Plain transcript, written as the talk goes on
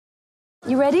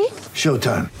You ready?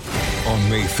 Showtime. On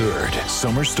May 3rd,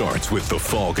 summer starts with The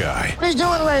Fall Guy. Let's do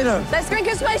it later. Let's drink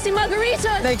a spicy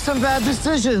margarita. Make some bad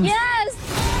decisions.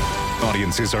 Yes!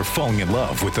 Audiences are falling in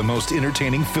love with the most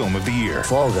entertaining film of the year.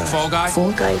 Fall Guy. Fall Guy?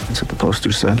 Fall guy. That's what the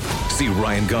poster said. See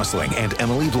Ryan Gosling and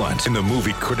Emily Blunt in the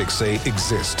movie critics say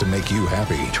exists to make you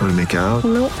happy. Trying to make it out?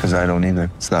 Nope. Because I don't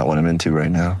either. It's not what I'm into right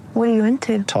now. What are you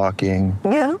into? Talking.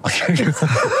 Yeah.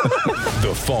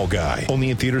 The Fall Guy.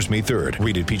 Only in theaters May 3rd.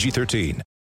 Rated PG-13.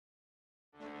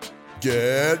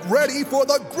 Get ready for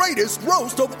the greatest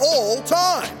roast of all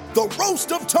time. The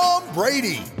Roast of Tom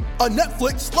Brady. A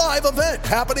Netflix live event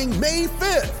happening May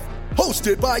 5th.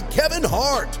 Hosted by Kevin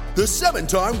Hart. The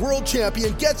 7-time world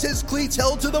champion gets his cleats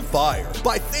held to the fire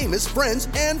by famous friends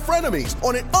and frenemies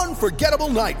on an unforgettable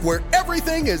night where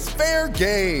everything is fair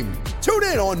game. Tune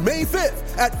in on May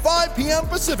 5th at 5 p.m.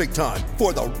 Pacific time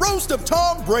for the Roast of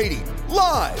Tom Brady.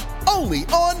 Live only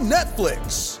on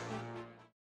Netflix.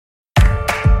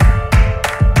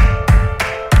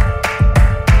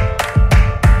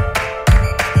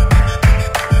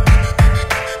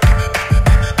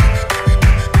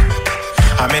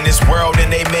 I'm in this world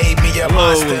and they made me a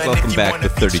monster. Hello, and welcome back to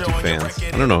 32 Fans.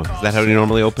 I don't know, is that how you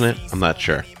normally open it? I'm not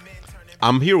sure.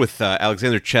 I'm here with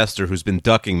Alexander Chester, who's been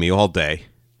ducking me all day.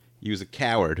 He was a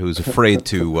coward who's afraid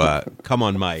to come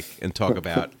on mic and talk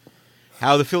about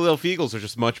how the Philadelphia Eagles are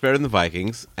just much better than the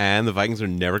Vikings, and the Vikings are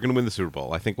never going to win the Super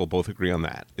Bowl. I think we'll both agree on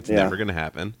that. It's never going to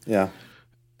happen. Yeah.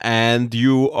 And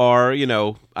you are,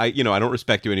 I don't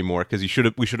respect you anymore because we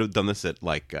should have done this at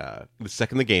like the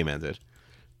second the game ended.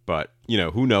 But,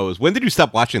 who knows? When did you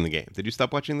stop watching the game? Did you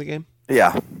stop watching the game?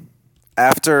 Yeah.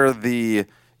 After the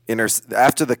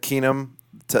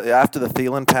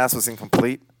Thielen pass was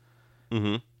incomplete,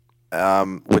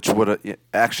 which would have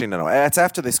actually no. It's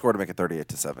after they scored to make it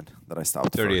 38-7 that I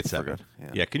stopped. 38-7.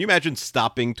 Yeah. Can you imagine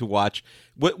stopping to watch?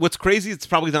 What's crazy? It's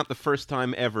probably not the first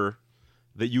time ever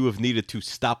that you have needed to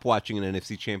stop watching an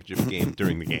NFC Championship game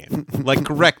during the game, like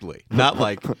correctly, not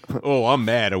like, oh, I'm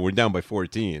mad or we're down by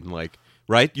 14, like.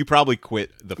 Right? You probably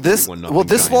quit the 41-0. Well,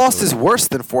 this loss is worse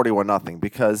than 41-0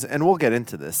 because, and we'll get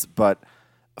into this, but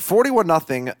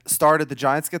 41-0 started, the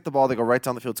Giants get the ball, they go right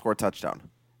down the field, score a touchdown.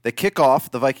 They kick off,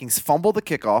 the Vikings fumble the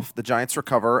kickoff, the Giants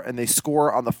recover, and they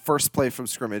score on the first play from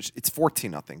scrimmage. It's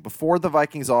 14-0. Before the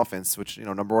Vikings offense, which,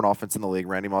 number one offense in the league,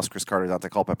 Randy Moss, Chris Carter, Dante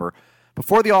Culpepper,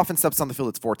 before the offense steps on the field,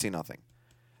 it's 14-0.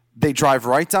 They drive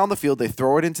right down the field, they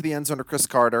throw it into the end zone to Chris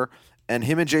Carter, and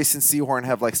him and Jason Sehorn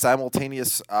have like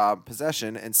simultaneous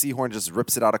possession, and Sehorn just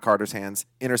rips it out of Carter's hands.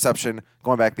 Interception,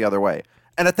 going back the other way.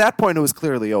 And at that point, it was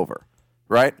clearly over,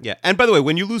 right? Yeah. And by the way,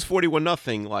 when you lose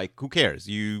 41-0, like, who cares?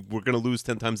 We're going to lose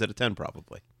 10 times out of 10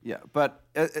 probably. Yeah, but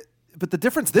the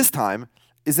difference this time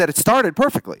is that it started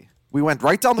perfectly. We went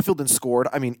right down the field and scored.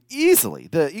 I mean, easily.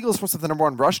 The Eagles supposed to have the number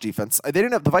one rush defense. They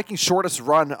didn't have the Vikings' shortest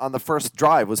run on the first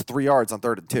drive was 3 yards on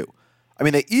 3rd and 2. I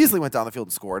mean, they easily went down the field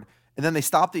and scored. And then they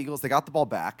stopped the Eagles. They got the ball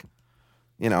back,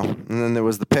 and then there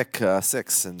was the pick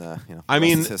 6, and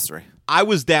history.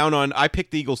 I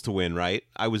picked the Eagles to win, right?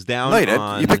 I was down. No, you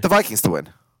did. You picked the Vikings to win.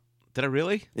 Did I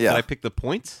really? Yeah. Did I pick the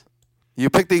points? You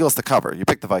picked the Eagles to cover. You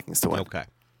picked the Vikings to win. Okay.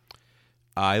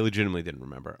 I legitimately didn't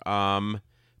remember.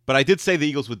 But I did say the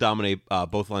Eagles would dominate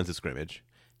both lines of scrimmage,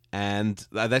 and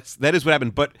that is what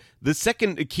happened. But the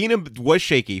second, Keenum was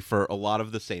shaky for a lot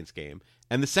of the Saints game.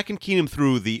 And the second Keenum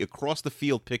threw the across the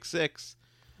field pick 6,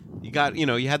 you had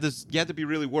to be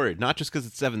really worried. Not just because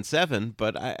it's 7-7,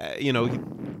 but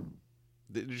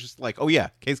it's just like, oh yeah,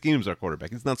 Case Keenum's our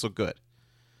quarterback. He's not so good.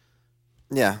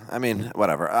 Yeah, I mean,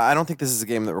 whatever. I don't think this is a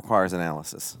game that requires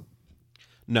analysis.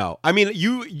 No, I mean,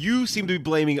 you seem to be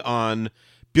blaming on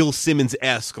Bill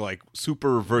Simmons-esque, like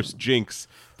super reverse jinx.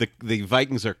 The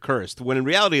Vikings are cursed. When in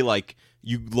reality, like,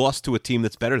 you lost to a team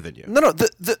that's better than you. No.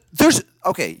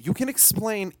 You can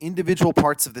explain individual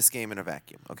parts of this game in a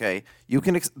vacuum. Okay, you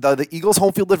can the Eagles'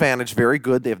 home field advantage, very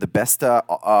good. They have the best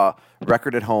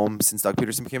record at home since Doug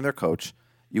Peterson became their coach.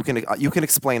 You can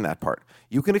explain that part.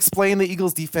 You can explain the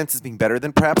Eagles' defense as being better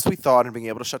than perhaps we thought and being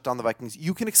able to shut down the Vikings.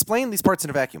 You can explain these parts in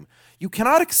a vacuum. You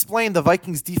cannot explain the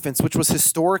Vikings' defense, which was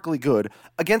historically good,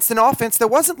 against an offense that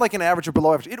wasn't like an average or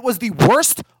below average. It was the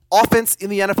worst offense in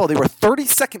the NFL. They were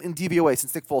 32nd in DVOA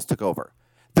since Nick Foles took over.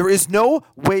 There is no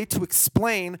way to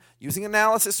explain, using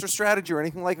analysis or strategy or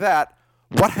anything like that,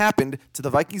 what happened to the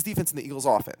Vikings' defense and the Eagles'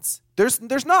 offense. There's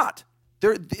not.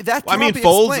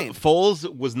 Foles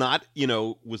was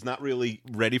not really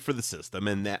ready for the system,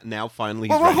 and that now finally.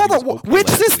 Hold on. Which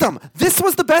system? This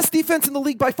was the best defense in the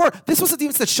league by far. This was a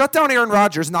defense that shut down Aaron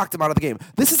Rodgers, knocked him out of the game.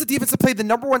 This is a defense that played the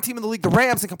number one team in the league, the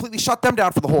Rams, and completely shut them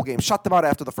down for the whole game. Shut them out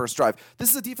after the first drive.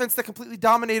 This is a defense that completely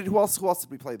dominated. Who else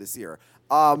did we play this year?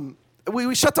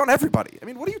 We shut down everybody. I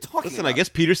mean, what are you talking Listen, about? I guess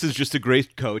Peterson's just a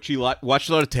great coach. He watched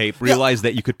a lot of tape, realized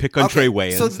that you could pick on Trey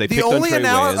Wayans. So they the picked on only Trey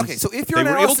Wayans. Okay, so if your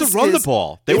they were able to analysis run the is-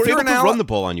 ball. They if were your able to anal- run the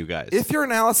ball on you guys. If your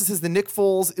analysis is that Nick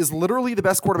Foles is literally the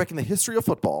best quarterback in the history of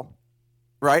football,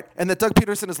 right, and that Doug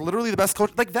Peterson is literally the best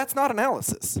coach, like that's not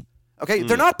analysis. Okay,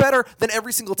 they're not better than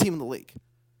every single team in the league.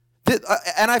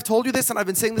 And I've told you this, and I've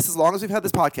been saying this as long as we've had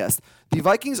this podcast. The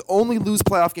Vikings only lose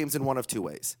playoff games in one of two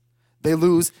ways. They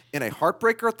lose in a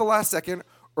heartbreaker at the last second,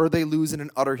 or they lose in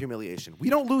an utter humiliation. We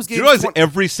don't lose games. Do you realize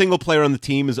every single player on the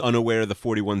team is unaware of the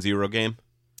 41-0 game?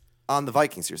 On the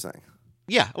Vikings, you're saying?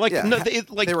 Yeah, Yeah,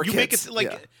 they were you make kids. it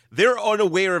like Yeah. they're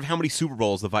unaware of how many Super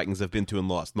Bowls the Vikings have been to and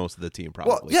lost. Most of the team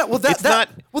probably. Well, yeah, well, It's not.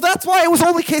 that's why it was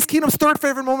only Case Keenum's third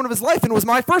favorite moment of his life, and it was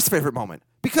my first favorite moment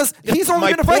because he's only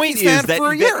My been a point Vikings is fan that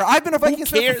for a year. I've been a Vikings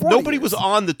who fan cares? for 40 Nobody years. was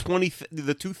on the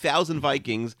 2000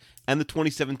 Vikings and the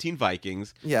 2017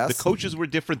 Vikings. Yes. The coaches were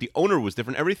different. The owner was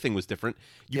different. Everything was different.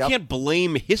 You Yep. can't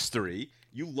blame history.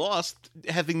 You lost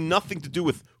having nothing to do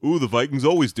with, the Vikings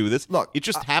always do this. Look, it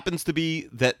just happens to be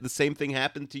that the same thing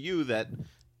happened to you that,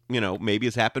 maybe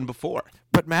has happened before.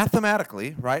 But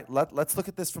mathematically, right? Let's look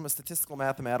at this from a statistical,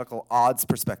 mathematical odds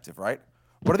perspective, right?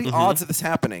 What are the odds of this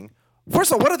happening?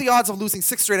 First of all, what are the odds of losing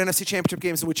 6 straight NFC Championship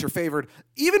games in which you're favored?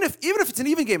 Even if it's an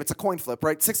even game, it's a coin flip,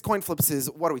 right? 6 coin flips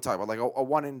is what are we talking about? Like a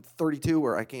 1 in 32,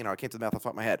 or I can't do the math off the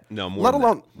top of my head. No, more Let than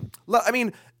alone, I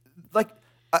mean, like.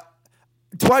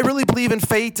 Do I really believe in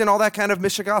fate and all that kind of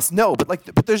mishigas? No,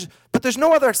 but there's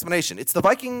no other explanation. It's the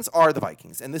Vikings are the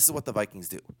Vikings, and this is what the Vikings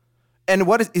do. And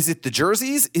what is it the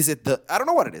jerseys? Is it I don't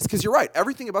know what it is, because you're right.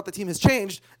 Everything about the team has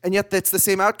changed, and yet it's the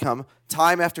same outcome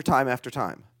time after time after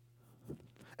time.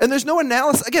 And there's no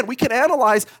analysis. Again, we can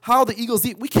analyze how the Eagles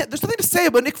there's nothing to say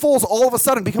about Nick Foles all of a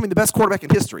sudden becoming the best quarterback in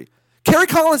history. Kerry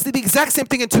Collins did the exact same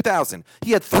thing in 2000.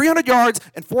 He had 300 yards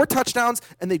and 4 touchdowns,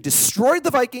 and they destroyed the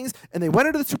Vikings, and they went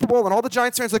into the Super Bowl, and all the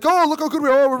Giants fans were like, oh, look how good we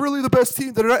are. We're really the best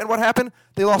team. And what happened?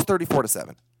 They lost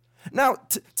 34-7. Now,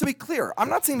 to be clear, I'm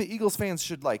not saying the Eagles fans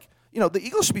should the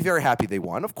Eagles should be very happy they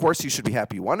won. Of course, you should be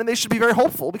happy you won, and they should be very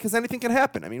hopeful because anything can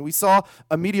happen. I mean, we saw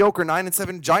a mediocre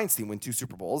 9-7 Giants team win 2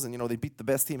 Super Bowls, and they beat the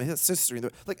best team in history.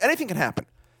 Anything can happen.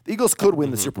 The Eagles could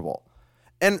win the Super Bowl.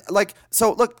 And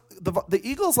so look, the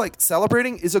Eagles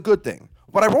celebrating is a good thing.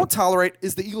 What I won't tolerate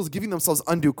is the Eagles giving themselves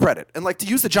undue credit. And to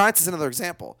use the Giants as another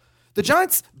example, the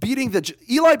Giants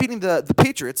Eli beating the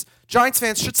Patriots, Giants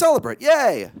fans should celebrate.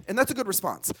 Yay! And that's a good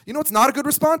response. You know what's not a good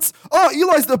response? Oh,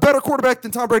 Eli's the better quarterback than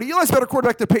Tom Brady. Eli's a better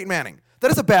quarterback than Peyton Manning. That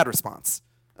is a bad response.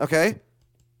 Okay?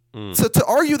 So to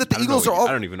argue that the Eagles are all...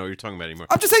 I don't even know what you're talking about anymore.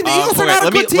 I'm just saying the Eagles are not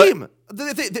a good team.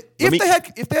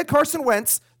 If they had Carson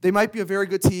Wentz, they might be a very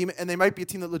good team, and they might be a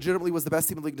team that legitimately was the best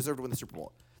team in the league, deserved to win the Super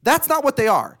Bowl. That's not what they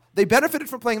are. They benefited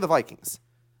from playing the Vikings.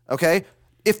 Okay?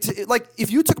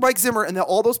 If you took Mike Zimmer and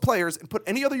all those players and put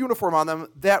any other uniform on them,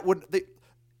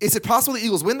 is it possible the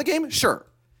Eagles win the game? Sure.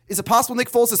 Is it possible Nick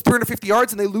Foles has 350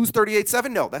 yards and they lose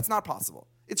 38-7? No, that's not possible.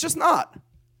 It's just not.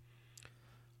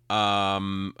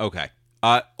 Okay.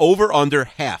 Over under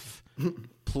half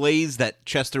plays that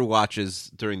Chester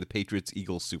watches during the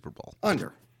Patriots-Eagles Super Bowl.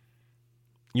 Under.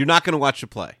 You're not going to watch the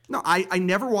play. No, I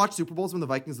never watch Super Bowls when the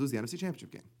Vikings lose the NFC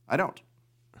Championship game. I don't.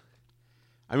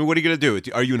 I mean, what are you going to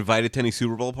do? Are you invited to any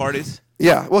Super Bowl parties?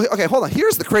 Yeah. Well, okay, hold on.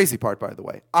 Here's the crazy part, by the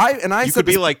way.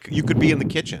 You could be in the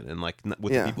kitchen and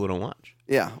with the people who don't watch.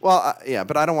 Yeah. Well,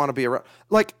 but I don't want to be around.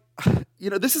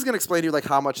 This is going to explain to you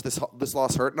how much this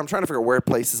loss hurt, and I'm trying to figure out where it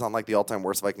places on the all-time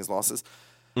worst Vikings losses.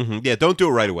 Mm-hmm. Yeah, don't do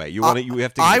it right away. You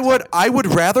have to. I would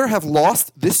rather have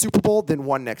lost this Super Bowl than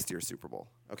won next year's Super Bowl.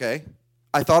 Okay,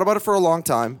 I thought about it for a long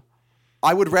time.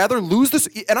 I would rather lose this,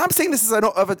 and I'm saying this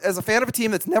as a fan of a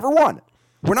team that's never won.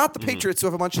 We're not the Patriots who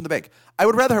have a bunch in the bank. I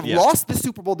would rather have lost this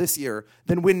Super Bowl this year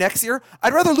than win next year.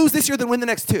 I'd rather lose this year than win the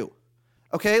next 2.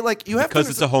 Okay, you have because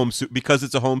it's a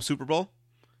home Super Bowl.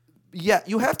 Yeah,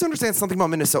 you have to understand something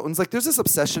about Minnesotans. There's this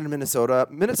obsession in Minnesota.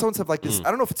 Minnesotans have this. I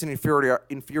don't know if it's an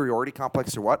inferiority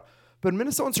complex or what, but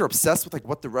Minnesotans are obsessed with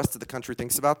what the rest of the country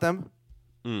thinks about them.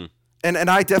 And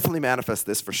I definitely manifest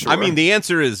this for sure. I mean, the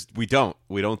answer is we don't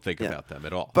think about them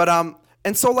at all. But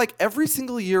and so every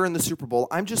single year in the Super Bowl,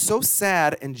 I'm just so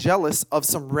sad and jealous of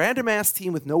some random ass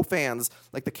team with no fans,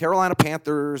 like the Carolina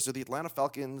Panthers or the Atlanta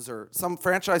Falcons or some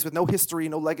franchise with no history,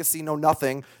 no legacy, no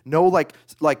nothing, no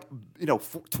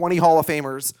 20 Hall of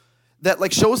Famers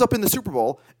that shows up in the Super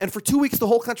Bowl, and for 2 weeks the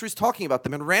whole country's talking about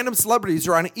them, and random celebrities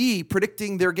are on E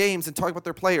predicting their games and talking about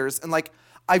their players, and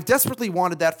I've desperately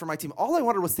wanted that for my team. All I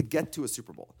wanted was to get to a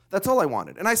Super Bowl. That's all I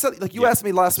wanted. And I said, like you asked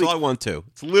me last That's week. all I want to.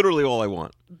 It's literally all I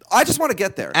want. I just want to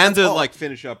get there. And That's to all.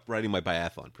 finish up writing my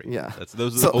biathlon preview. Yeah.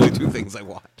 Those are the only two things I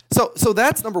want. So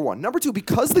that's number one. Number two,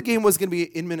 because the game was going to be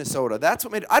in Minnesota, that's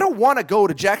what made it. I don't want to go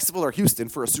to Jacksonville or Houston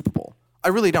for a Super Bowl. I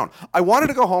really don't. I wanted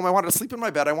to go home. I wanted to sleep in my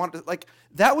bed. I wanted to,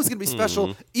 that was going to be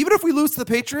special. Even if we lose to the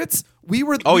Patriots, we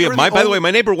were. Oh, we yeah. were By the way,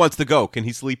 my neighbor wants to go. Can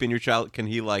he sleep in your child? Can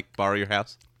he, borrow your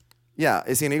house? Yeah.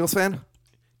 Is he an Eagles fan?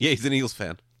 Yeah, he's an Eagles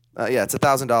fan. Yeah, it's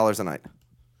 $1,000 a night.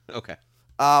 Okay.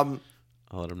 I'll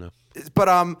let him know.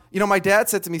 But my dad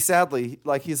said to me sadly,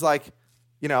 he's like,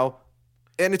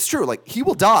 and it's true, he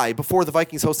will die before the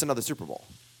Vikings host another Super Bowl.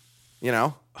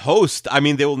 Host? I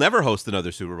mean, they will never host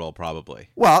another Super Bowl, probably.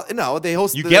 Well, no, they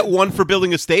host. You get one for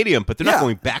building a stadium, but they're not Yeah.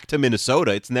 going back to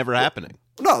Minnesota. It's never happening.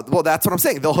 No, well, that's what I'm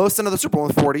saying. They'll host another Super Bowl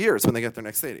in 40 years when they get their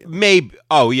next stadium. Maybe.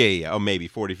 Oh, yeah. Oh, maybe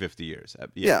 40, 50 years.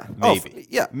 Yeah. Maybe.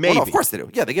 Yeah. Maybe. Well, no, of course they do.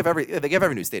 Yeah, they give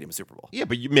every new stadium a Super Bowl. Yeah,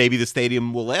 but maybe the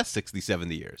stadium will last 60,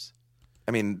 70 years.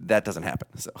 I mean, that doesn't happen.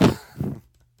 So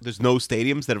There's no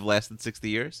stadiums that have lasted 60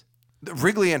 years?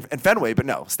 Wrigley and Fenway, but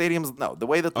no stadiums. No, the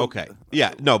way that. Okay.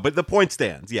 Yeah. No, but the point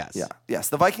stands. Yes. Yeah. Yes.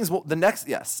 The Vikings will. The next.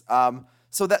 Yes.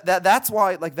 So that's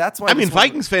why. That's why. I mean,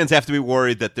 Vikings fans have to be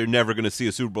worried that they're never going to see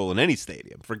a Super Bowl in any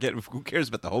stadium. Who cares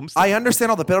about the home stadium? I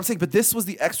understand all that, but I'm saying, but this was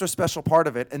the extra special part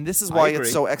of it, and this is why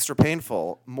it's so extra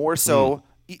painful. More so,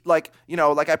 I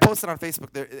posted on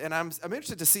Facebook there, and I'm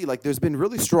interested to see. There's been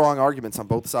really strong arguments on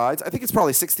both sides. I think it's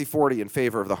probably 60-40 in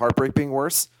favor of the heartbreak being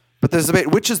worse. But there's a debate.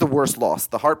 Which is the worst loss?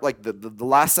 The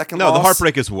last second loss? No, the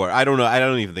heartbreak is worse. I don't know. I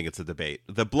don't even think it's a debate.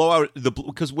 The blowout,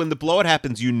 because when the blowout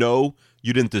happens, you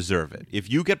didn't deserve it.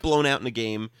 If you get blown out in a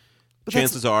game,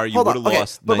 chances are you would have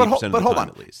lost 90% of the time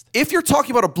at least. If you're talking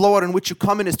about a blowout in which you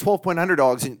come in as 12-point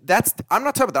underdogs, I'm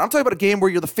not talking about that. I'm talking about a game where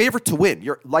you're the favorite to win.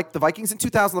 You're like the Vikings in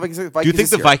 2000. The Vikings Do you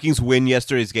think the Vikings win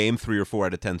yesterday's game 3 or 4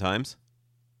 out of 10 times?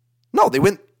 No, they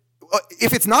win.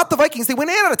 If it's not the Vikings, they win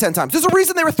 8 out of 10 times. There's a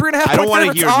reason they were 3.5 point favorites on the road. I don't want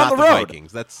to hear not the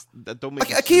Vikings. Don't make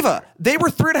Akiva, they were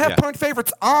 3.5 point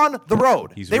favorites on the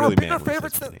road. He's they really were bigger mad when he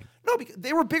favorites says than funny.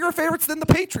 they were bigger favorites than the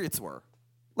Patriots were.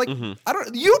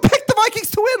 You picked the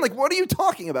Vikings to win. What are you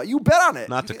talking about? You bet on it.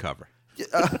 Not to cover.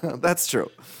 That's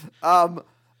true.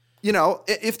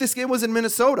 If this game was in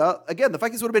Minnesota, again, the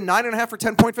Vikings would have been 9.5 or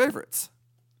 10-point favorites.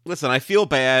 Listen, I feel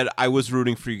bad. I was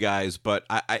rooting for you guys, but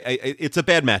it's a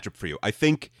bad matchup for you. I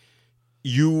think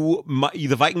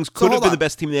the Vikings could have been the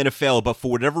best team in the NFL, but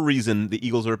for whatever reason, the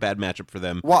Eagles are a bad matchup for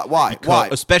them. Why?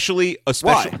 Especially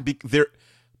Why?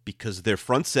 Because their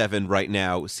front seven right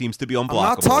now seems to be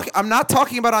unblockable. I'm not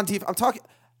talking about on defense.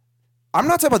 I'm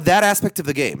not talking about that aspect of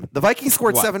the game. The Vikings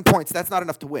scored 7 points. That's not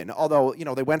enough to win. Although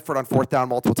they went for it on 4th down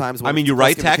multiple times. I mean, your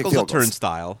right tackle's a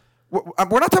turnstile. We're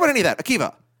not talking about any of that,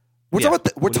 Akiva.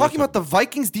 We're talking about the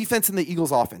Vikings defense and the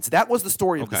Eagles offense. That was the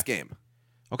story of this game.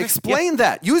 Okay. Explain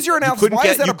that. Use your analysis. Why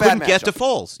is that a bad matchup? You couldn't get to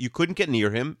Foles. You couldn't get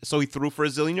near him, so he threw for a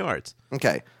zillion yards.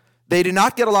 Okay. They did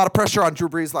not get a lot of pressure on Drew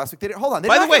Brees last week. Hold on.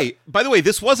 By the way,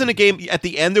 this wasn't a game. At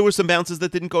the end, there were some bounces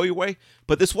that didn't go your way,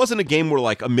 but this wasn't a game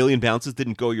where a million bounces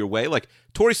didn't go your way.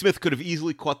 Torrey Smith could have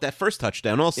easily caught that first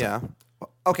touchdown also. Yeah.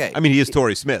 Okay. I mean, he is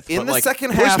Torrey Smith. In the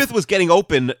second Torrey half, Smith was getting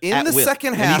open in the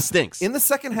second half, and he stinks. In the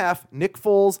second half, Nick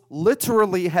Foles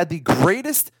literally had the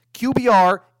greatest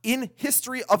QBR in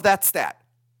history of that stat.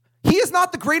 He is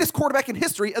not the greatest quarterback in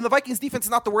history, and the Vikings defense is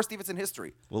not the worst defense in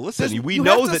history. Well, listen, we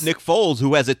know that Nick Foles,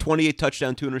 who has a 28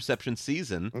 touchdown, 2 interception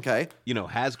season,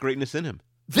 has greatness in him.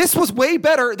 This was way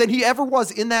better than he ever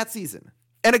was in that season,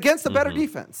 and against a better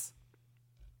defense.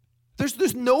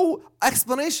 There's no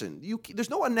explanation.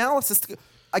 There's no analysis.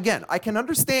 Again, I can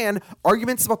understand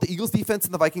arguments about the Eagles defense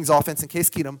and the Vikings offense in Case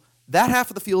Keenum. That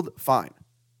half of the field, fine.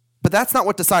 But that's not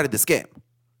what decided this game.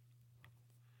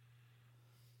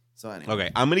 So anyway.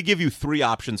 Okay, I'm going to give you 3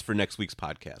 options for next week's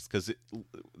podcast because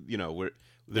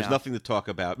there's nothing to talk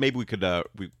about. Maybe we could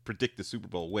we predict the Super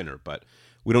Bowl winner, but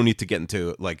we don't need to get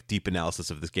into deep analysis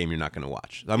of this game you're not going to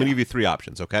watch. So I'm going to give you 3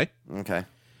 options. Okay. Okay.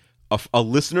 A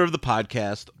listener of the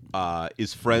podcast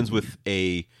is friends with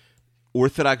a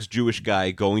Orthodox Jewish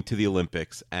guy going to the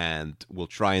Olympics, and we'll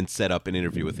try and set up an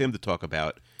interview with him to talk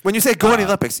about. When you say going to the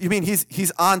Olympics, you mean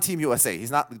he's on Team USA.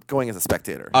 He's not going as a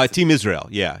spectator. Team Israel,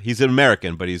 yeah. He's an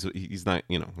American, but he's not,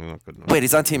 not good enough. Wait,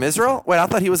 he's on Team Israel? Wait, I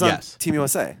thought he was on Team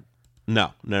USA.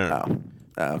 No. Oh,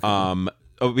 okay.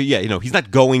 But yeah, he's not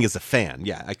going as a fan.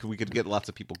 Yeah, we could get lots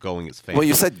of people going as fans. Well,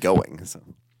 you said going, so.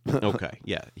 Okay,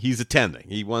 yeah. He's attending.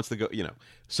 He wants to go,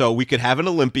 So we could have an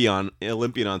Olympian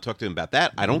on, talk to him about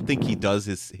that. I don't think he does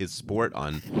his sport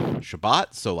on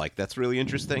Shabbat, so that's really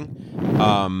interesting.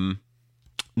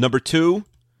 Number 2,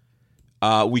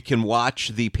 We can watch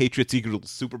the Patriots-Eagles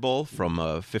Super Bowl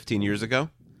from 15 years ago,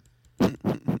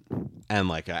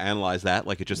 and analyze that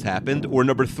like it just happened. Or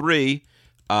number 3,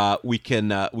 we can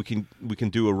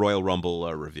do a Royal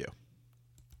Rumble review.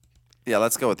 Yeah,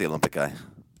 let's go with the Olympic guy.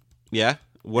 Yeah.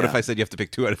 What if Yeah. I said you have to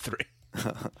pick 2 out of 3?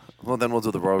 Well, then we'll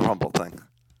do the Royal Rumble thing.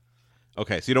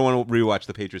 Okay, so you don't want to rewatch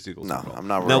the Patriots-Eagles No, Super Bowl. I'm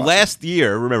not Now, rewatching. last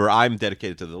year, remember, I'm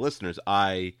dedicated to the listeners.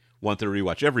 I wanted to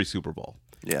rewatch every Super Bowl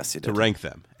Yes, you to did. rank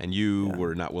them, and you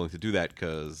were not willing to do that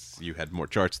because you had more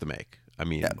charts to make. I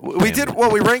mean, Yeah, we did.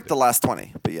 Well, we ranked the last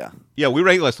 20, but yeah. Yeah, we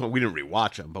ranked last one. We didn't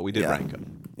rewatch them, but we did Yeah. rank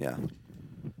them. Yeah.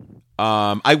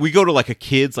 We go to a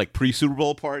kids pre-Super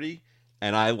Bowl party,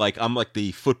 and I'm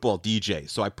the football DJ,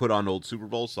 so I put on old Super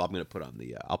Bowls. So I'm going to put on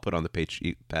I'll put on the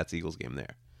Pats Eagles game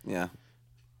there. Yeah.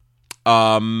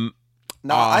 No,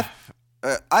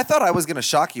 I thought I was going to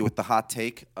shock you with the hot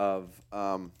take of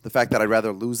the fact that I'd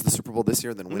rather lose the Super Bowl this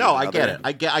year than win. No, another.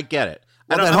 I get it. I get it.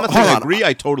 Well, I'm then, not hold saying I on. agree.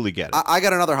 I totally get it. I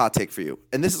got another hot take for you,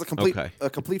 and this is a complete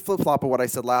Okay. flip flop of what I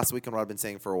said last week and what I've been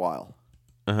saying for a while.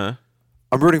 Uh-huh.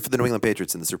 I'm rooting for the New England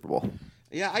Patriots in the Super Bowl.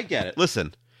 Yeah, I get it.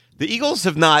 Listen, the Eagles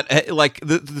have not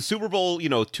the Super Bowl.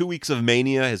 2 weeks of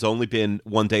mania has only been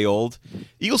 1 day old.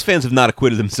 Eagles fans have not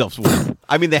acquitted themselves well.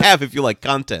 I mean, they have if you like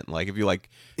content, if you like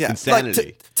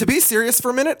insanity. To be serious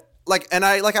for a minute,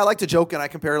 I like to joke and I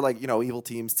compare evil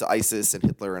teams to ISIS and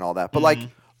Hitler and all that, but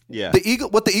Yeah.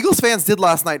 what the Eagles fans did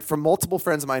last night, from multiple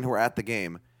friends of mine who were at the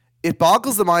game, it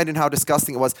boggles the mind in how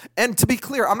disgusting it was. And to be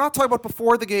clear, I'm not talking about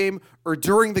before the game or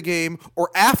during the game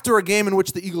or after a game in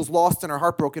which the Eagles lost and are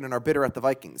heartbroken and are bitter at the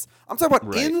Vikings. I'm talking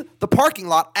about in the parking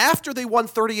lot after they won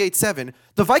 38-7.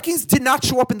 The Vikings did not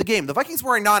show up in the game. The Vikings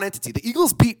were a non-entity. The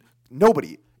Eagles beat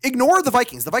nobody. Ignore the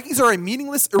Vikings. The Vikings are a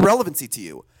meaningless irrelevancy to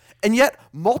you. And yet,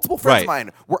 multiple friends of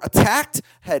mine were attacked,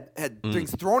 had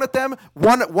things thrown at them.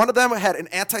 One of them had an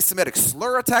anti-Semitic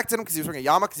slur attacked at him because he was wearing a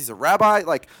yarmulke because he's a rabbi.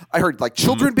 I heard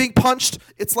children being punched.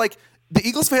 It's the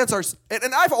Eagles fans are,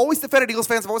 and I've always defended Eagles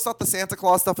fans. I've always thought the Santa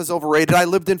Claus stuff is overrated. I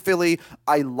lived in Philly.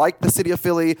 I like the city of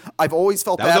Philly. I've always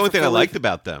felt That was bad the only for thing I Philly. liked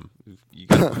about them. You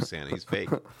got to do Santa. He's fake.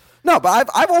 No, but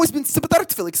I've always been sympathetic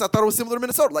to Philly because I thought it was similar to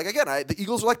Minnesota. The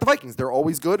Eagles are like the Vikings; they're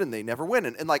always good and they never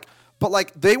win.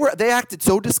 They acted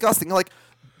so disgusting.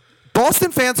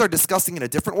 Boston fans are disgusting in a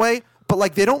different way,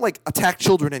 but they don't attack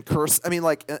children and curse. I mean,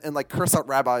 and curse out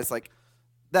rabbis.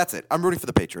 That's it. I'm rooting for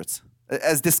the Patriots.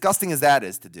 As disgusting as that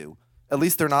is to do, at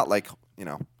least they're not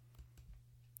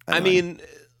I mean,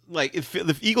 if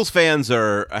the Eagles fans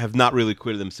have not really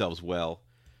acquitted themselves well.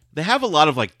 They have a lot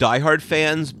of diehard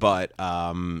fans, but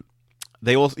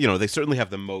they also they certainly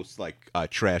have the most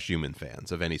trash human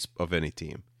fans of any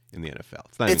team in the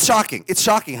NFL. It's shocking. It's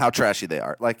shocking how trashy they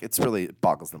are. It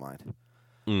boggles the mind.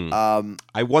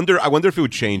 I wonder if it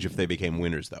would change if they became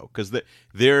winners though, because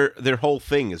their whole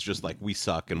thing is just we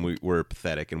suck and we're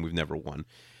pathetic and we've never won.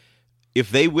 If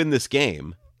they win this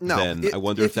game, then I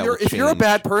wonder if that would change. If you're a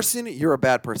bad person, you're a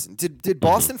bad person. Did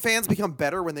Boston fans become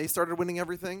better when they started winning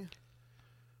everything?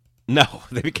 No,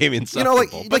 they became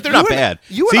insufferable. But they're not bad.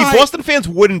 See, Boston fans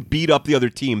wouldn't beat up the other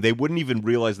team. They wouldn't even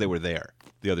realize they were there.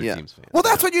 The other team's fans. Well,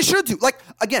 that's what you should do.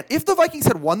 Again, if the Vikings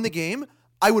had won the game,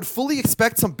 I would fully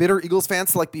expect some bitter Eagles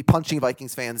fans to be punching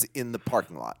Vikings fans in the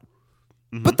parking lot.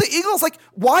 Mm-hmm. But the Eagles,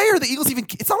 why are the Eagles even?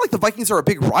 It's not like the Vikings are a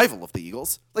big rival of the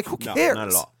Eagles. Who cares? No, not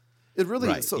at all. It really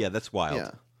right. is. So, yeah, that's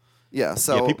wild. Yeah.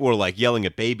 So people were yelling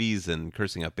at babies and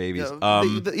cursing out babies.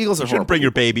 The Eagles are you shouldn't bring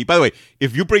your baby. By the way,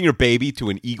 if you bring your baby to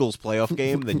an Eagles playoff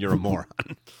game, then you're a moron.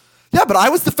 Yeah, but I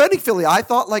was defending Philly. I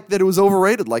thought that it was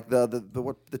overrated, what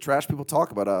the trash people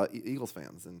talk about Eagles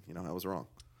fans, and I was wrong.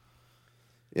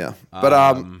 Yeah,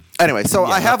 but anyway, so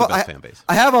I have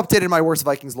updated my worst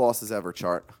Vikings losses ever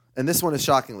chart, and this one is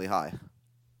shockingly high.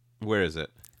 Where is it?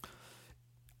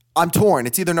 I'm torn.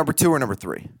 It's either number 2 or number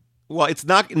 3. Well, it's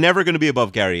never going to be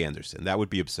above Gary Anderson. That would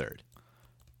be absurd.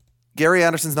 Gary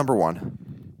Anderson's number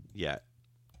 1. Yeah.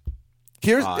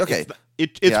 Here's okay.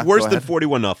 It's worse than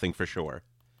 41-0 for sure.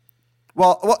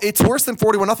 Well, it's worse than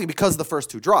 41-0 because of the first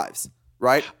 2 drives,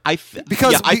 right? I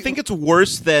think it's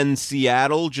worse than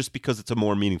Seattle just because it's a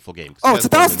more meaningful game. Oh, it's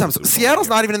 1,000 times. Seattle's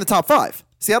not even in the top 5.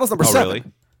 Seattle's number 7. Really?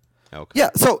 Okay. Yeah.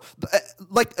 So,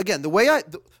 again,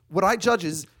 what I judge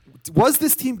is, was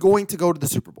this team going to go to the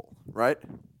Super Bowl, right?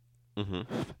 Mm-hmm.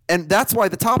 And that's why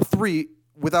the top 3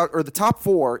 the top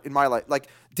 4 in my life,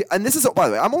 and this is, by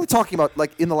the way, I'm only talking about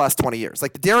in the last 20 years. The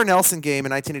Darren Nelson game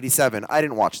in 1987, I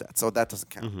didn't watch that, so that doesn't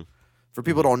count. Mm-hmm. For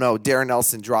people who don't know, Darren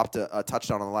Nelson dropped a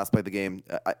touchdown on the last play of the game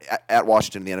at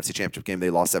Washington in the NFC Championship game. They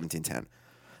lost 17-10.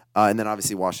 And then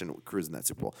obviously Washington cruised in that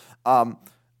Super Bowl.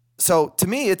 So to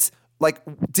me, it's like,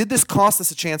 did this cost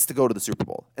us a chance to go to the Super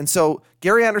Bowl? And so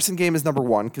Gary Anderson game is number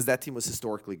one because that team was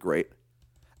historically great.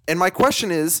 And my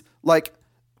question is, like,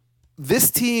 was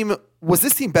this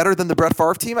team better than the Brett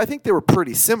Favre team? I think they were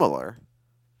pretty similar.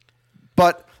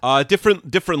 But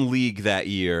different league that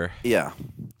year. yeah.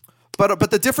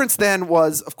 But the difference then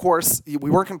was, of course,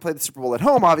 we weren't going to play the Super Bowl at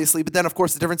home, obviously. But then, of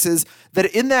course, the difference is that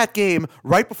in that game,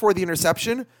 right before the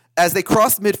interception, as they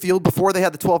crossed midfield, before they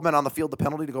had the 12 men on the field, the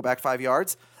penalty to go back 5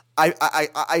 yards,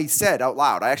 I said out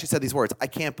loud, I actually said these words, I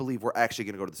can't believe we're actually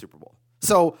going to go to the Super Bowl.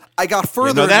 So I got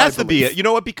further. No, in that my has to be belief. it. You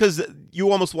know what? Because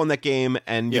you almost won that game,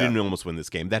 and you Yeah. didn't almost win this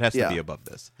game. That has to be above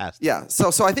this. Has to. Yeah.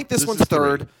 So I think this one's is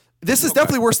third. three. This is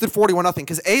definitely worse than 41-0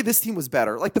 because this team was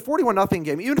better. Like the 41-0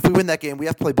 game, even if we win that game, we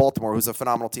have to play Baltimore, who's a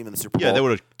phenomenal team in the Super Bowl. Yeah, they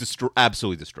would have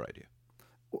absolutely destroyed you.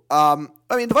 I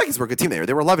mean, the Vikings were a good team there.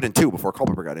 They were 11-2 before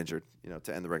Culpepper got injured,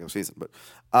 to end the regular season. But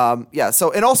yeah.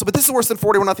 So but this is worse than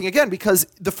 41-0 again because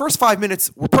the first 5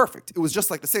 minutes were perfect. It was just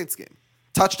like the Saints game,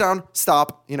 touchdown,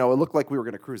 stop. It looked like we were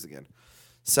going to cruise again.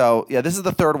 So yeah, this is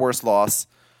the third worst loss.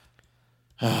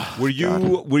 Were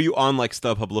you on like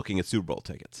StubHub looking at Super Bowl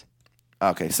tickets?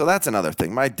 Okay, so that's another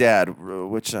thing. My dad,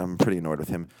 which I'm pretty annoyed with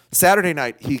him, Saturday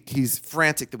night, he's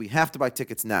frantic that we have to buy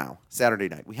tickets now. Saturday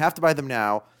night. We have to buy them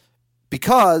now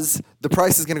because the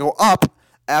price is going to go up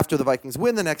after the Vikings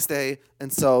win the next day,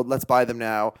 and so let's buy them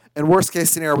now. And worst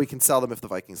case scenario, we can sell them if the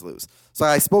Vikings lose. So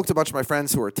I spoke to a bunch of my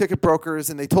friends who are ticket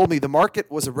brokers, and they told me the market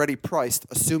was already priced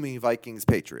assuming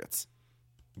Vikings-Patriots.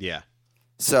 Yeah.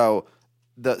 So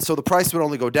the price would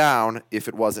only go down if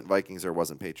it wasn't Vikings or it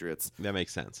wasn't Patriots. That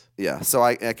makes sense. Yeah, so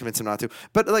I convinced him not to.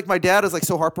 But like my dad is like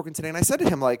so heartbroken today, and I said to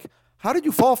him like, "How did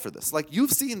you fall for this? Like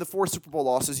you've seen the 4 Super Bowl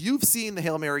losses, you've seen the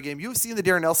Hail Mary game, you've seen the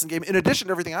Darren Nelson game. In addition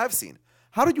to everything I've seen,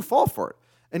 how did you fall for it?"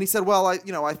 And he said, "Well,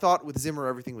 I thought with Zimmer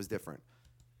everything was different."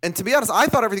 And to be honest, I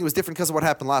thought everything was different because of what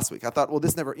happened last week. I thought, well,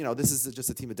 this is just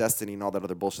a team of destiny and all that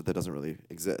other bullshit that doesn't really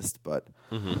exist. But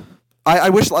I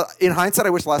wish, in hindsight, I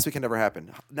wish last week had never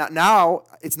happened. Now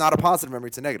it's not a positive memory;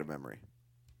 it's a negative memory.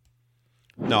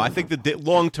 No, I think that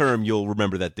long term you'll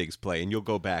remember that Diggs play, and you'll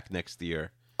go back next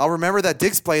year. I'll remember that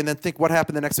Diggs play and then think what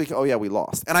happened the next week. Oh yeah, we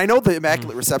lost. And I know the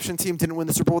Immaculate Reception team didn't win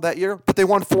the Super Bowl that year, but they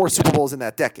won 4 Super Bowls in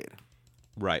that decade.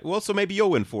 Right. Well, so maybe you'll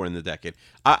win 4 in the decade.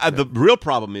 The real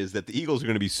problem is that the Eagles are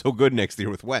going to be so good next year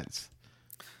with Wentz.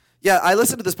 Yeah, I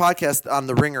listened to this podcast on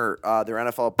The Ringer, their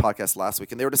NFL podcast last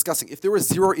week, and they were discussing if there were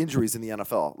 0 injuries in the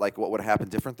NFL, like what would have happened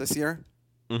different this year.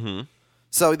 Mm-hmm.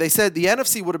 So they said the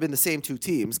NFC would have been the same 2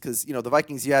 teams because the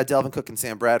Vikings, you had Delvin Cook and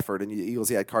Sam Bradford, and the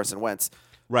Eagles, you had Carson Wentz.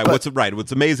 Right.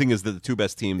 What's amazing is that the 2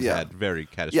 best teams had very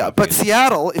catastrophic. Yeah, but injuries.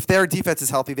 Seattle, if their defense is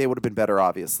healthy, they would have been better,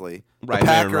 obviously. Right. The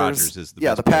Packers, Aaron Rodgers is the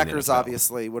best the player in the Packers NFL.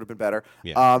 obviously would have been better.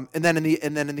 Yeah. And then in the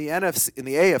NFC, in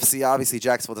the AFC, obviously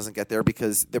Jacksonville doesn't get there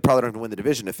because they're probably not going to win the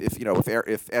division if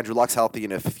Andrew Luck's healthy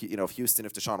and if Houston,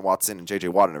 if Deshaun Watson and J.J.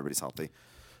 Watt and everybody's healthy.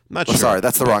 Not Oh, sure. sorry,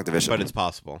 that's the wrong division. But it's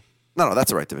possible. No,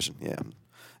 that's the right division. Yeah.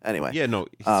 Anyway. Yeah. No.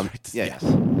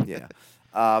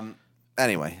 Yeah.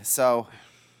 Anyway, so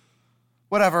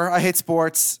whatever. I hate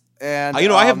sports, and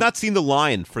I have not seen the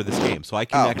line for this game, so I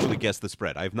can Oh. actually guess the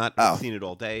spread. I have not Oh. seen it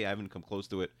all day. I haven't come close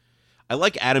to it. I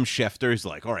like Adam Schefter. He's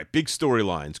like, all right, big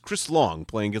storylines. Chris Long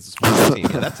playing against the sports team.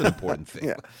 Yeah, that's an important thing.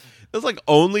 Yeah. That's like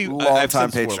only I've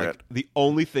Long-time said before, Patriot. like, the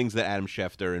only things that Adam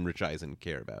Schefter and Rich Eisen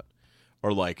care about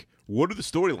are like, what are the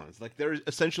storylines? Like they're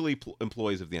essentially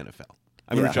employees of the NFL.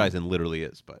 I mean, Yeah. Rich Eisen literally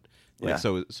is, but like,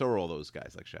 Yeah. so are all those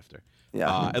guys like Schefter.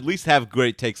 Yeah. At least have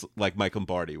great takes like Mike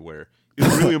Lombardi, where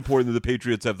it's really important that the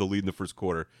Patriots have the lead in the first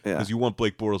quarter Yeah. because you want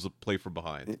Blake Bortles to play from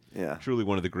behind. Yeah. Truly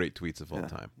one of the great tweets of all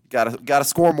time. Got to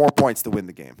score more points to win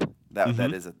the game.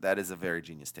 Mm-hmm. That is a very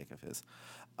genius take of his.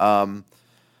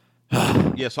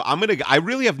 Yeah, so I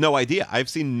really have no idea. I've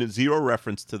seen 0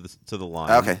 reference to the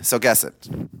line. Okay, so guess it.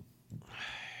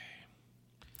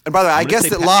 And by the way, I gonna guessed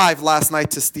say it Pat- live last night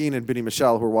to Steen and Benny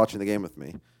Michelle, who were watching the game with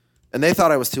me, and they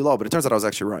thought I was too low, but it turns out I was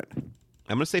actually right.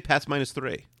 I'm going to say Pats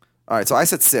 -3. All right, so I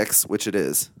said 6, which it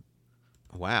is.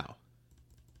 Wow.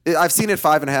 I've seen it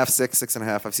 5.5, 6,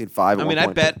 6.5. I've seen 5. I at mean, one I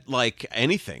point. bet like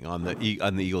anything on the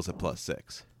Eagles at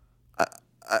 +6.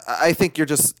 I think you're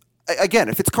just again.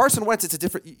 If it's Carson Wentz, it's a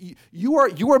different. You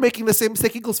are making the same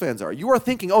mistake Eagles fans are. You are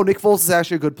thinking, oh, Nick Foles is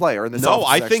actually a good player, and this No, offense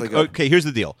I is actually think good. okay. Here's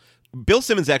the deal. Bill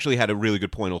Simmons actually had a really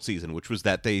good point all season, which was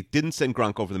that they didn't send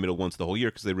Gronk over the middle once the whole year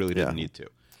because they really didn't need to.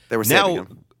 They were now, saving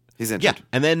him. He's injured. Yeah,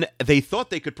 and then they thought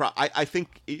they could. I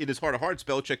think in his heart of hearts,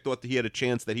 Belichick thought that he had a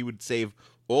chance that he would save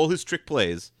all his trick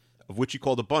plays, of which he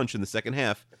called a bunch in the second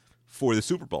half, for the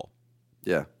Super Bowl.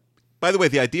 Yeah. By the way,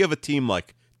 the idea of a team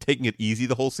like taking it easy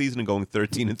the whole season and going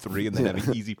 13-3 and then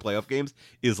having easy playoff games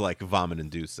is like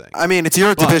vomit-inducing. I mean, it's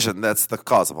your division that's the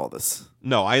cause of all this.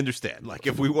 No, I understand. Like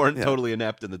if we weren't totally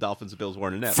inept and the Dolphins and Bills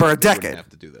weren't inept for a we decade, wouldn't have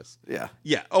to do this. Yeah.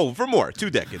 Yeah. Oh, for more. 2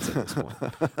 decades at this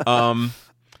point.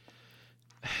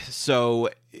 So,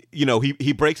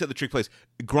 he breaks at the trick plays.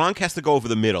 Gronk has to go over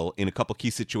the middle in a couple key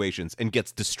situations and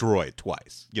gets destroyed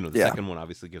twice. The second one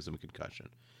obviously gives him a concussion.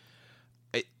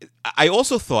 I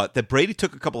also thought that Brady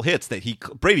took a couple hits that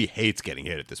Brady hates getting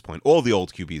hit at this point. All the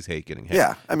old QBs hate getting hit.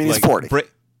 Yeah, I mean, he's 40.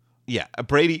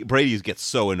 Brady gets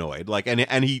so annoyed. Like,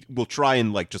 and he will try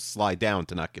and like just slide down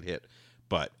to not get hit.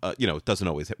 But, it doesn't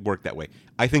always work that way.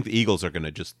 I think the Eagles are going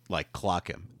to just, like, clock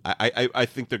him. I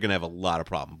think they're going to have a lot of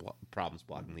problems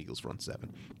blocking the Eagles front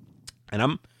seven. And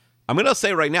I'm going to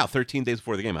say right now, 13 days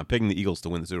before the game, I'm picking the Eagles to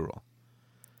win the Super Bowl.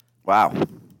 Wow.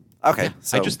 Okay. Yeah,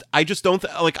 so I just don't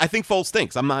I think Foles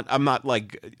stinks. I'm not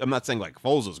saying like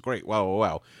Foles is great.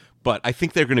 Wow. But I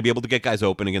think they're going to be able to get guys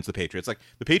open against the Patriots. Like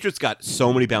the Patriots got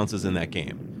so many bounces in that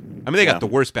game. I mean, they got the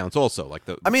worst bounce also. Like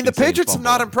the Patriots have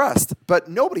not impressed, but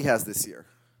nobody has this year.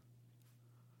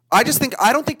 I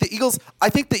don't think the Eagles. I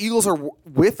think the Eagles are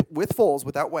with Foles,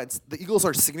 without Wentz. The Eagles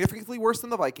are significantly worse than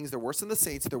the Vikings. They're worse than the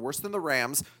Saints. They're worse than the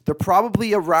Rams. They're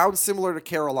probably around similar to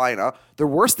Carolina. They're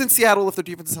worse than Seattle if their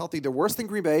defense is healthy. They're worse than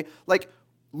Green Bay. Like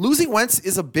losing Wentz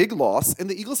is a big loss, and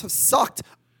the Eagles have sucked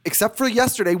except for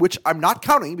yesterday, which I'm not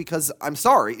counting because I'm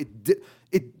sorry.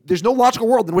 There's no logical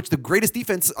world in which the greatest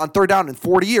defense on third down in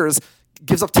 40 years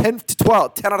gives up 10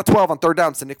 out of 12 on third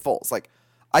downs to Nick Foles. Like.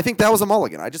 I think that was a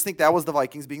mulligan. I just think that was the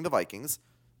Vikings being the Vikings.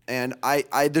 And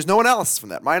I there's no analysis from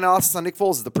that. My analysis on Nick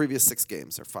Foles is the previous 6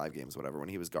 games or 5 games, whatever, when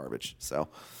he was garbage. So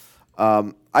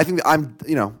I think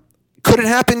could it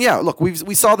happen? Yeah. Look, we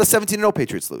saw the 17-0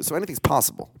 Patriots lose, so anything's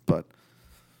possible. But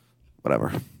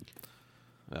whatever.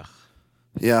 Ugh.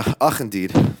 Yeah,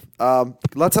 indeed.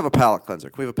 Let's have a palate cleanser.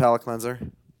 Can we have a palate cleanser?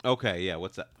 Okay, yeah,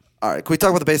 what's that? All right, can we talk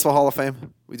about the Baseball Hall of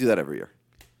Fame? We do that every year.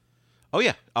 Oh,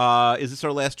 yeah. Is this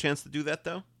our last chance to do that,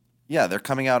 though? Yeah, they're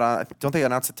coming out on... Don't they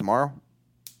announce it tomorrow?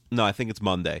 No, I think it's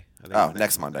Monday.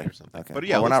 Next Monday. Or something. Okay. But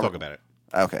yeah, let's talk about it.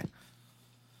 Okay.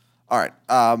 All right.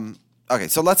 Okay,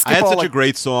 so let's skip I had such a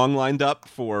great song lined up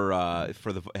for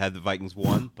had the Vikings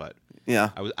won, but yeah,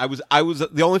 I was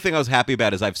the only thing I was happy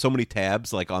about is I have so many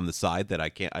tabs like on the side that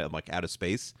I'm like out of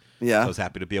space. Yeah, I was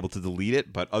happy to be able to delete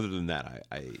it, but other than that,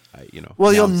 I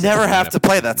Well, you'll never have to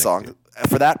play that song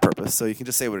for that purpose, so you can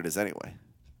just say what it is anyway.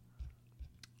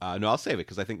 No, I'll save it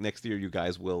because I think next year you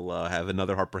guys will have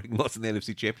another heartbreaking loss in the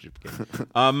NFC Championship game.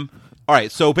 All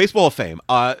right, so Baseball of Fame.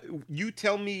 You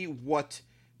tell me what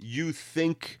you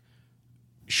think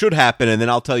should happen, and then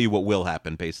I'll tell you what will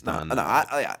happen based on. No,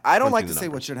 I don't like to say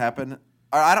what should happen.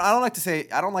 I don't like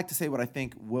to say what I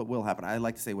think will happen. I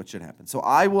like to say what should happen. So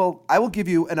I will give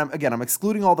you, and I'm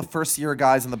excluding all the first year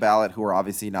guys on the ballot who are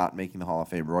obviously not making the Hall of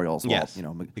Fame. Royals. Yes.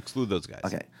 Exclude those guys.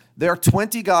 Okay. There are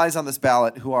 20 guys on this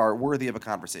ballot who are worthy of a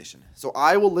conversation. So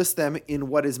I will list them in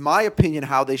what is my opinion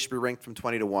how they should be ranked from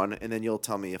 20 to 1, and then you'll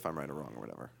tell me if I'm right or wrong or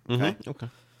whatever. Okay. Mm-hmm. Okay.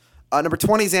 Number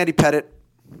 20 is Andy Pettitte.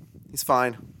 He's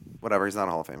fine. Whatever. He's not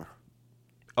a Hall of Famer.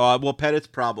 Well, Pettitte's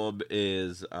problem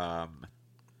is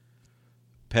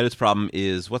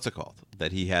what's it called?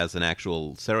 That he has an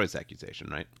actual steroids accusation,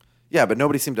 right? Yeah, but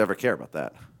nobody seemed to ever care about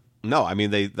that. No, I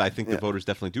mean I think the voters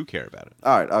definitely do care about it.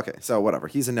 All right, okay, so whatever.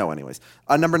 He's a no, anyways.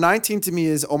 Number 19 to me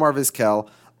is Omar Vizquel.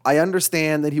 I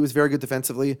understand that he was very good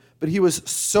defensively, but he was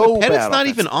so bad. Pettitte's not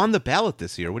even on the ballot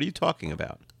this year. What are you talking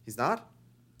about? He's not?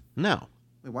 No.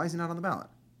 Wait, why is he not on the ballot?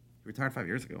 He retired 5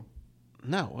 years ago.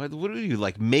 No. What do you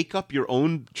like? Make up your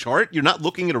own chart? You're not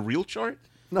looking at a real chart?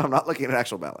 No, I'm not looking at an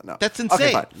actual ballot. No, that's insane.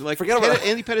 Okay, fine. Like, forget about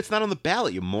Andy Pettitte's not on the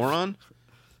ballot. You moron.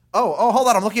 Oh, hold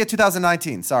on. I'm looking at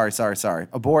 2019. Sorry.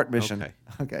 Abort mission.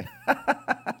 Okay.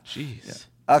 Jeez.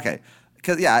 Yeah. Okay.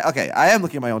 Okay. I am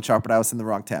looking at my own chart, but I was in the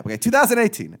wrong tab. Okay,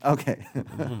 2018. Okay. Oh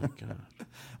my god.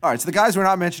 All right. So the guys we're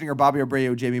not mentioning are Bobby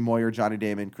Abreu, Jamie Moyer, Johnny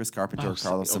Damon, Chris Carpenter,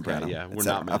 Carlos Zambrano. Yeah, we're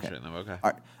not mentioning them. Okay.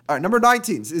 All right. Number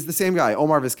 19 is the same guy,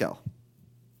 Omar Vizquel.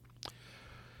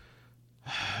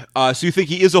 So you think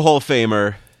he is a Hall of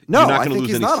Famer? No, I think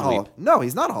he's not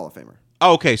he's not a Hall of Famer.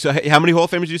 Oh, okay. So how many Hall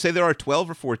of Famers did you say there are?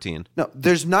 12 or 14? No,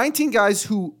 there's 19 guys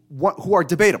who are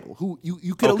debatable, who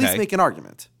you could at least make an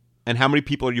argument. And how many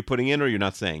people are you putting in, or you're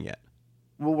not saying yet?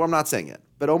 Well, I'm not saying yet.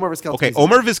 But Omar Vizquel. Okay,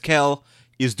 Omar Vizquel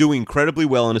is doing incredibly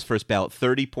well in his first ballot,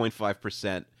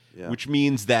 30.5%, which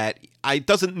means that it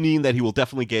doesn't mean that he will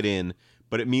definitely get in,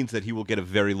 but it means that he will get a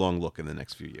very long look in the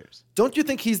next few years. Don't you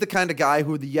think he's the kind of guy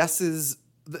who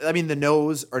the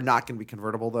no's are not going to be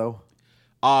convertible, though?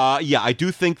 Yeah, I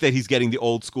do think that he's getting the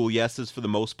old school yeses for the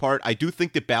most part. I do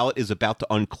think the ballot is about to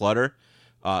unclutter.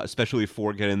 especially if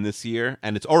 4 get in this year,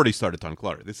 and it's already started to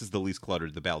unclutter. This is the least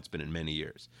cluttered the ballot's been in many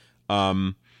years.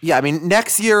 Yeah, I mean,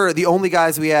 next year, the only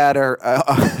guys we had are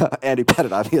Andy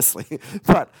Pettit, obviously.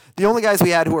 But the only guys we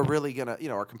had who are really going to,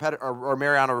 are competitor are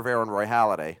Mariano Rivera and Roy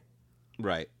Halladay.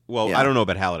 Right. Well, Yeah. I don't know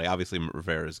about Halladay. Obviously,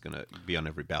 Rivera is going to be on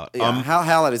every ballot. Yeah,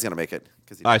 Halladay's going to make it.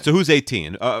 All right, so who's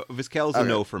 18? Vizquel's a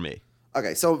no for me.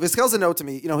 Okay, so Vizquel's a no to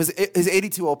me. His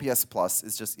 82 OPS plus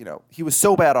is just, he was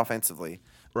so bad offensively.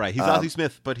 Right, he's Ozzie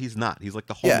Smith, but he's not. He's like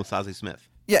the homeless Ozzie Smith.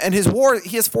 Yeah, and his WAR,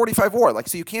 he has 45 WAR. Like,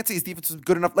 so you can't say his defense is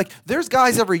good enough. Like, there's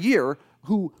guys every year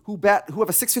who have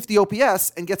a 650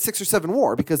 OPS and get 6 or 7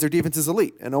 WAR because their defense is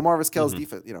elite. And Omar Vizquel's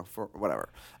defense, for whatever.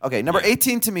 Okay, number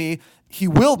 18 to me, he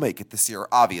will make it this year,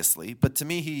 obviously. But to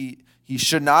me, he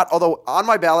should not. Although on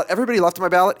my ballot, everybody left on my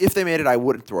ballot, if they made it, I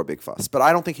wouldn't throw a big fuss. But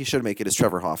I don't think he should make it as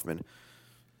Trevor Hoffman.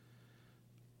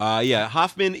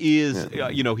 Hoffman is,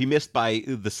 he missed by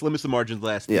the slimmest of margins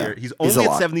last year. He's only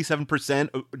at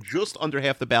 77%. Just under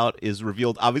half the ballot is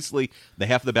revealed. Obviously, the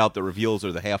half of the ballot that reveals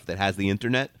are the half that has the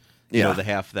internet. The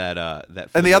half that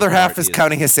and the other half is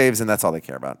counting his saves, and that's all they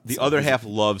care about. The other half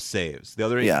loves saves. The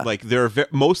other, there are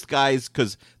most guys,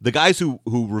 because the guys who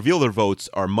reveal their votes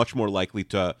are much more likely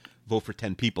to vote for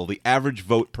 10 people. The average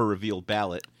vote per revealed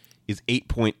ballot is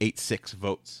 8.86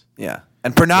 votes. Yeah.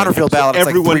 And per non-revealed ballot, it's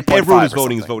everyone like 3.5 everyone who's or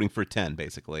voting something. is voting for 10,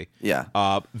 basically. Yeah.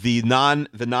 The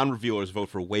non-revealers vote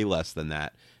for way less than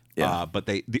that. Yeah. But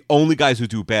the only guys who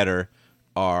do better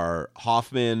are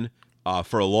Hoffman,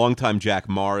 for a long time Jack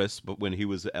Morris, but when he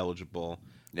was eligible.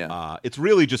 Yeah. It's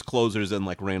really just closers and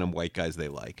like random white guys they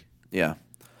like. Yeah.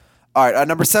 All right.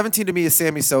 Number 17 to me is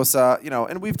Sammy Sosa.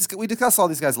 And we discussed all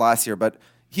these guys last year, but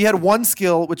he had one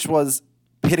skill, which was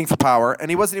hitting for power, and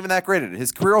he wasn't even that great at it.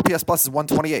 His career OPS plus is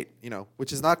 128,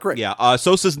 which is not great. Yeah,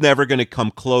 Sosa's never going to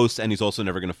come close, and he's also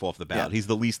never going to fall off the ballot. Yeah. He's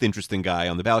the least interesting guy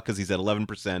on the ballot because he's at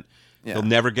 11%. Yeah. He'll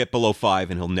never get below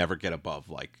 5, and he'll never get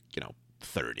above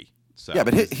 30. So Yeah,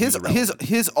 but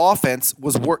his offense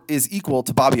is equal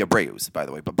to Bobby Abreu's, by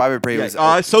the way. But Bobby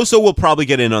Abreu Sosa will probably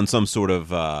get in on some sort of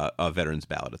veterans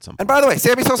ballot at some point. And by the way,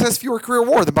 Sammy Sosa has fewer career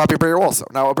WAR than Bobby Abreu also.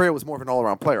 Now, Abreu was more of an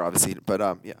all-around player, obviously. But,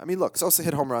 look, Sosa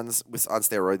hit home runs on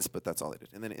steroids, but that's all they did.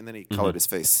 And then he colored his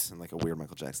face in like a weird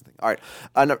Michael Jackson thing. All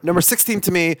right. Number 16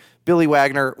 to me, Billy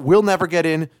Wagner. Will never get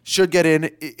in, should get in.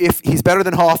 If he's better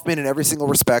than Hoffman in every single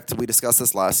respect. We discussed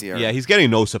this last year. Yeah, he's getting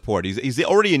no support. He's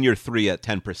already in year 3 at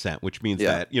 10%, which means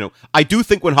that, I do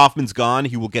think when Hoffman's gone,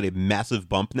 he will get a massive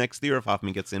bump next year if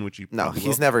Hoffman gets in, which he No, probably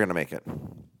he's will. never going to make it.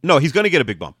 No, he's going to get a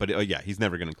big bump, but he's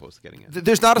never going to close to getting in.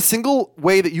 There's not a single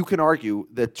way that you can argue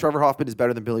that Trevor Hoffman is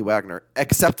better than Billy Wagner,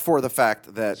 except for the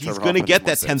fact that He's Trevor going to Hoffman get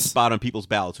is that 1-6. 10th spot on people's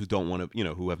ballots who don't want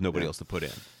to, who have nobody else to put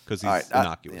in because he's All right,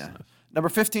 innocuous enough. Number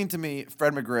 15 to me,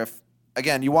 Fred McGriff.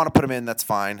 Again, you want to put him in, that's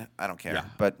fine. I don't care. Yeah.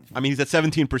 But I mean, he's at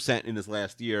 17% in his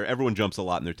last year. Everyone jumps a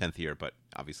lot in their 10th year, but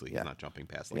obviously he's not jumping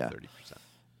past 30%.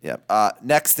 yeah.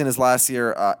 Next in his last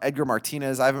year, Edgar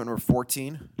Martinez. I have him at number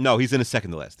 14. No, he's in his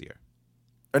second to last year.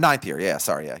 Or 9th year. Yeah,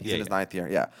 sorry. Yeah, he's in his Yeah. 9th year.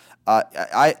 Yeah.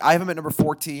 I have him at number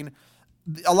 14.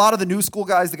 A lot of the new school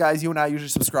guys, the guys you and I usually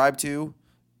subscribe to,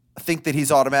 think that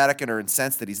he's automatic and are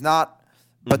incensed that he's not.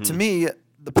 But to me,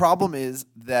 the problem is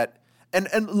that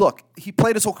and look, he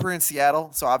played his whole career in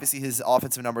Seattle, so obviously his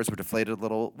offensive numbers were deflated a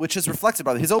little, which is reflected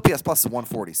by his OPS plus is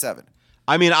 147.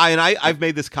 I mean, I've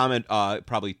made this comment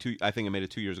probably I think I made it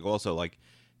 2 years ago also. Like,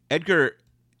 Edgar,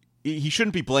 he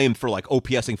shouldn't be blamed for like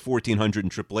OPSing 1,400 in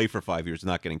AAA for 5 years and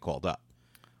not getting called up.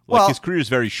 Like, Well, his career is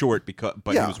very short he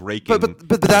was raking.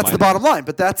 But that's the bottom line.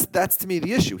 But that's to me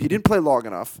the issue. He didn't play long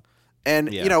enough, and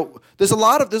there's a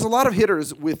lot of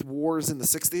hitters with WARs in the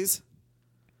 60s,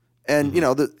 and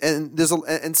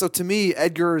and so to me,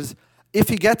 Edgar's if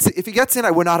he gets in,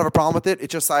 I would not have a problem with it.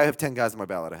 It's just I have 10 guys on my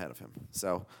ballot ahead of him,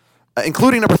 so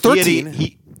including number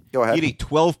 13. Go ahead. He had a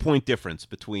 12-point difference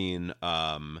between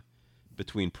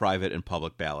private and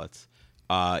public ballots.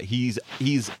 He's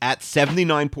at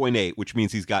 79.8, which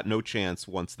means he's got no chance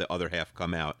once the other half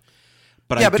come out.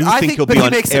 But I do think he'll be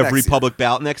on every public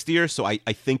ballot next year, so I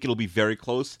think it'll be very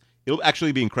close. It'll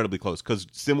actually be incredibly close because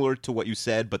similar to what you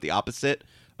said, but the opposite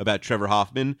about Trevor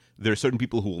Hoffman, there are certain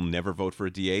people who will never vote for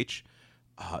a DH.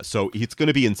 So it's going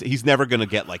to be he's never going to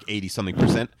get like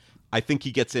 80-something%. I think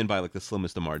he gets in by like the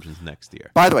slimmest of margins next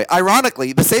year. By the way,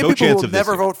 ironically, the same No people who chance will of this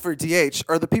never year. vote for DH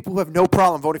are the people who have no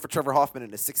problem voting for Trevor Hoffman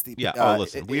in his 60. Yeah,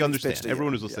 listen, we in his understand. pitch to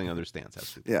Everyone you. who's listening understands how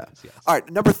stupid Yeah. it is, yes. All right,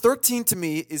 number 13 to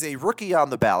me is a rookie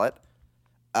on the ballot,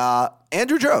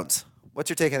 Andrew Jones. What's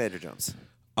your take on Andrew Jones?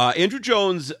 Andrew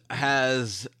Jones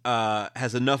has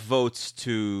enough votes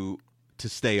to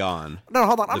stay on. No,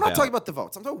 hold on. I'm not ballot. talking about the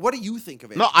votes. I'm talking. What do you think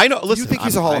of it? No, I know. Do Listen, you think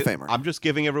he's a Hall of Famer? Famer? I'm just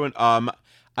giving everyone.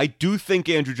 I do think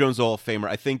Andrew Jones is a Hall of Famer.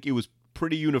 I think it was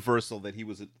pretty universal that he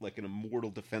was like an immortal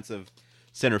defensive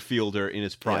center fielder in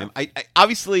his prime. Yeah. I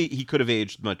obviously he could have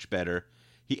aged much better.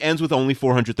 He ends with only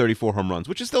 434 home runs,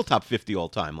 which is still top 50 all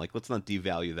time. Like, let's not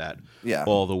devalue that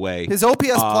all the way. His OPS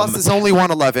plus is only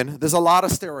 111. There's a lot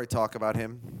of steroid talk about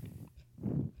him.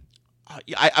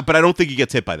 But I don't think he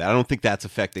gets hit by that. I don't think that's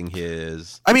affecting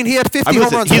his. I mean, he had 50 home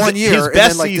runs one year and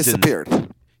then like disappeared.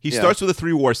 He starts with a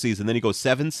 3-WAR season, then he goes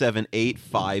 7, 7, 8,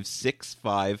 5, 6,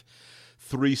 5,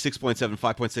 3, 6.7,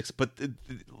 5.6. But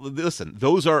listen,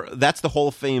 that's the Hall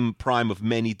of Fame prime of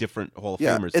many different Hall of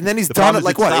Famers. And then he's done it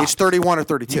like what, age 31 or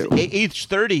 32? Age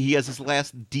 30, he has his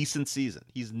last decent season.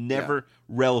 He's never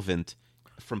relevant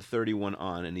from 31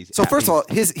 on, and he's so first of all,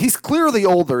 he's clearly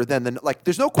older than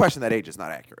there's no question that age is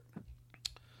not accurate.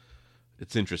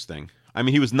 It's interesting. I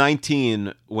mean, he was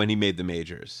 19 when he made the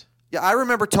majors. Yeah, I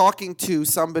remember talking to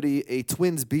somebody, a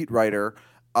Twins beat writer,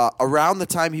 around the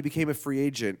time he became a free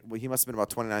agent. Well, he must have been about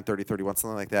 29, 30, 31,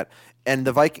 something like that. And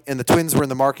the Twins were in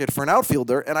the market for an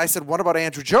outfielder. And I said, "What about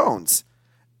Andrew Jones?"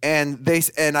 And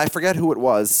I forget who it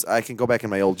was. I can go back in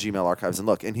my old Gmail archives and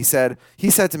look. And he said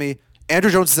to me,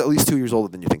 "Andrew Jones is at least 2 years older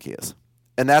than you think he is."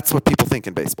 And that's what people think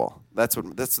in baseball. That's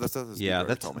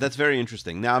very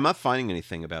interesting. Now, I'm not finding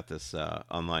anything about this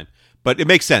online, but it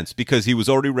makes sense because he was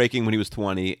already raking when he was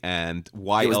 20, and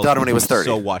why else done when he was 30?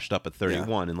 So washed up at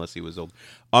 31 unless he was old.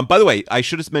 By the way, I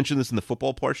should have mentioned this in the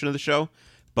football portion of the show,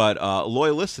 but a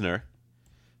loyal listener,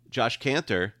 Josh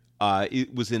Cantor,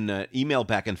 it was in an email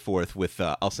back and forth with,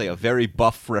 I'll say, a very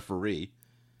buff referee.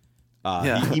 He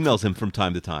emails him from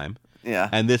time to time. Yeah.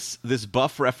 And this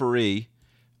buff referee,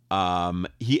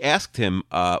 he asked him,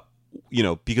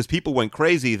 because people went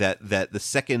crazy that the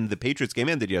second the Patriots game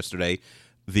ended yesterday,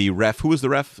 the ref, who was the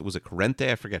ref? Was it Corrente?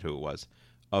 I forget who it was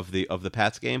of the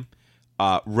Pats game.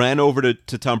 Ran over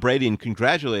to Tom Brady and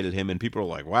congratulated him, and people were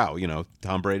like, "Wow,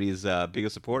 Tom Brady's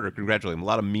biggest supporter. Congratulate him." A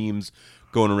lot of memes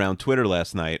going around Twitter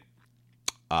last night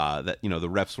that the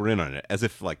refs were in on it, as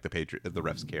if like the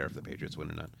refs care if the Patriots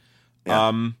win or not.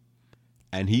 Yeah.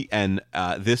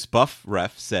 This buff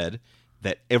ref said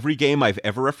that every game I've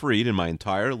ever refereed in my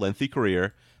entire lengthy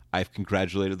career, I've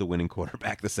congratulated the winning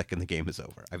quarterback the second the game is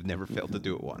over. I've never failed to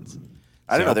do it once.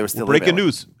 I didn't know they were still breaking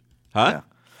news, huh? Yeah.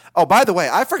 Oh, by the way,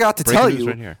 I forgot to tell you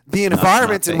right the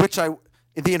environment in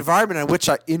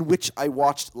which I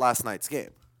watched last night's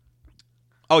game.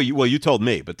 Oh, you told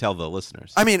me, but tell the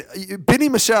listeners. I mean, Benny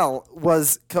Michelle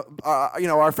was,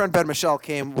 our friend Ben Michelle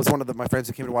was one of my friends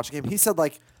who came to watch the game. He said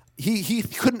like. He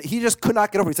just could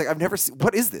not get over it. He's like, I've never seen,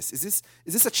 what is this? Is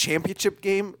this a championship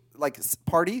game like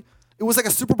party? It was like a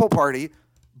Super Bowl party,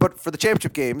 but for the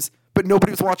championship games, but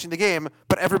nobody was watching the game,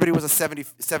 but everybody was a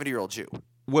 70-year-old Jew.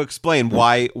 Well, explain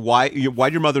why'd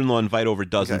your mother-in-law invite over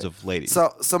dozens of ladies?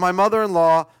 So my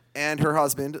mother-in-law and her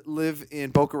husband live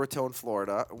in Boca Raton,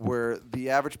 Florida, where the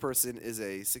average person is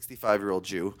a 65-year-old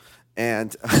Jew.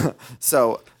 And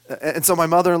so my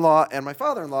mother-in-law and my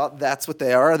father-in-law, that's what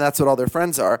they are, and that's what all their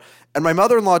friends are. And my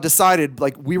mother-in-law decided,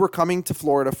 like, we were coming to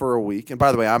Florida for a week. And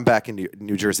by the way, I'm back in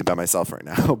New Jersey by myself right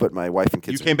now, but my wife and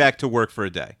kids. You came back to work for a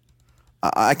day.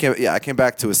 I came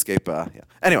back to escape.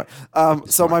 Anyway,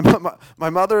 so my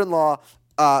mother-in-law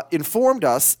informed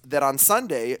us that on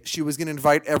Sunday she was going to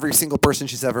invite every single person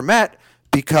she's ever met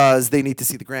because they need to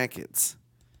see the grandkids.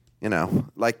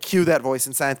 Like cue that voice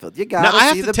in Seinfeld. You got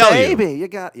to see the baby.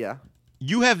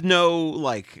 You have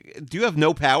no do you have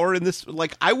no power in this?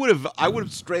 Like I would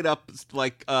have straight up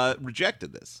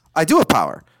rejected this. I do have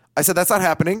power. I said that's not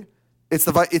happening. It's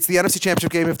the NFC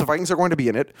Championship game if the Vikings are going to be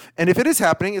in it, and if it is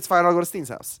happening, it's fine. I'll go to Steen's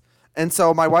house. And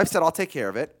so my wife said I'll take care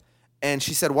of it. And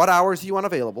she said, "What hours do you want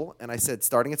available?" And I said,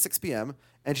 "Starting at 6 p.m."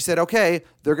 And she said, "Okay,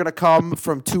 they're going to come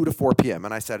from 2 to 4 p.m."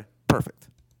 And I said, "Perfect."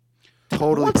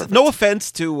 Totally perfect. No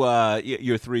offense to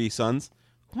your three sons.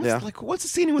 What's to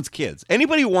see anyone's kids?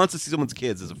 Anybody who wants to see someone's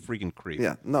kids is a freaking creep.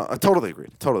 Yeah, no, I totally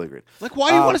agreed. Like, why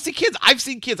do you want to see kids? I've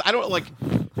seen kids. I don't like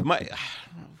my.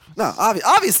 No,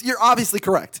 you're obviously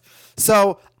correct.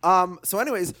 So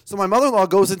anyways, my mother-in-law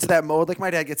goes into that mode. Like my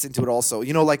dad gets into it also.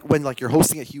 Like when you're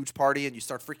hosting a huge party and you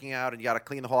start freaking out and you got to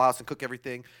clean the whole house and cook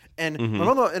everything. And my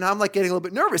mother and I'm like getting a little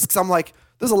bit nervous because I'm like,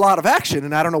 there's a lot of action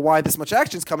and I don't know why this much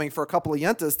action is coming for a couple of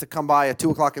yentas to come by at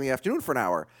 2:00 in the afternoon for an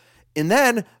hour. And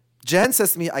then Jen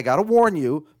says to me, "I got to warn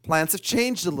you, plans have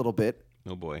changed a little bit.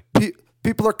 Oh boy,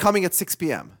 people are coming at 6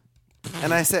 p.m."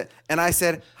 And I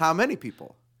said, "How many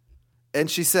people?" And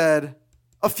she said,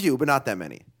 "A few, but not that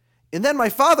many." And then my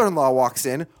father-in-law walks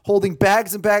in holding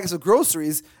bags and bags of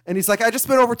groceries, and he's like, "I just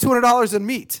spent over $200 in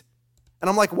meat." And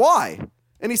I'm like, "Why?"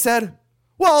 And he said,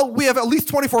 "Well, we have at least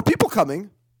 24 people coming."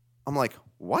 I'm like,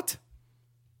 "What?"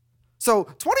 So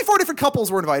 24 different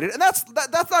couples were invited, and that's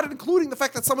not including the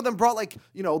fact that some of them brought like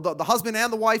the husband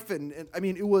and the wife, and I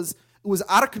mean it was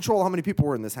out of control how many people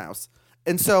were in this house.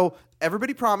 And so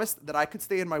everybody promised that I could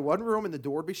stay in my one room and the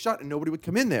door would be shut and nobody would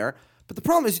come in there. But the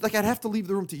problem is like I'd have to leave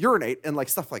the room to urinate and like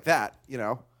stuff like that,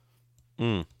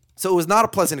 So it was not a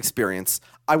pleasant experience.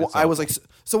 I was like,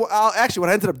 actually what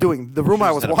I ended up doing, the room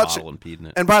I was watching.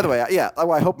 And by the way,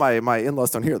 I hope my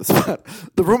in-laws don't hear this, but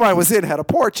the room I was in had a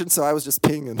porch, and so I was just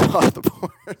peeing off the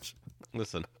porch.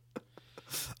 Listen.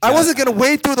 I wasn't going to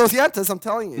wade through those yentas, I'm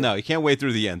telling you. No, you can't wade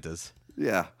through the yentas.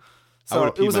 Yeah. So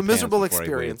it was a miserable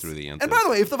experience. And by the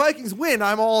way, if the Vikings win,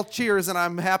 I'm all cheers and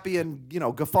I'm happy and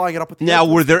guffawing it up with the Now,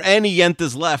 Yentas. were there any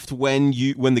yentas left when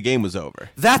the game was over?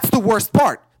 That's the worst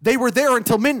part. They were there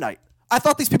until midnight. I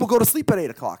thought these people go to sleep at 8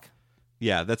 o'clock.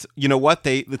 Yeah, that's what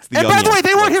it's the. And by the way, they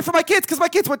Yents. weren't here for my kids because my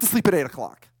kids went to sleep at 8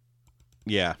 o'clock.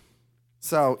 Yeah.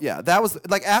 So yeah, that was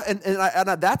like, and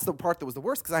that's the part that was the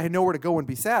worst because I had nowhere to go and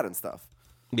be sad and stuff.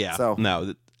 Yeah. So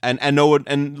no, and no one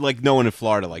in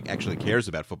Florida like actually cares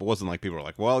about football. It wasn't like people were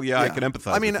like, well, I can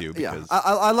empathize with you because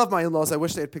I love my in-laws. I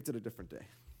wish they had picked it a different day.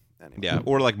 Anyway. Yeah,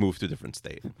 or like move to a different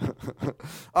state.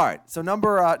 All right, so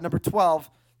number 12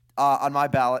 on my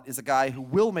ballot is a guy who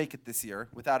will make it this year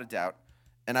without a doubt.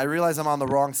 And I realize I'm on the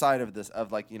wrong side of this,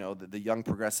 of like the young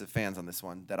progressive fans on this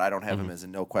one, that I don't have him as a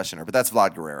no questioner. But that's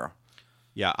Vlad Guerrero.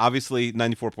 Yeah, obviously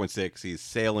 94.6. He's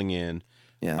sailing in.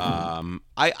 Yeah.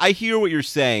 I hear what you're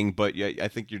saying, but I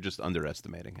think you're just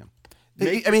underestimating him.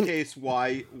 Make your case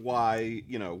why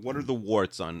what are the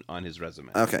warts on his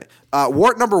resume? Okay.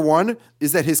 Wart number 1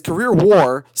 is that his career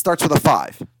WAR starts with a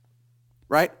 5.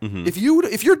 Right? Mm-hmm. If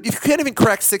you can't even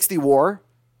crack 60 WAR,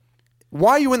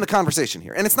 why are you in the conversation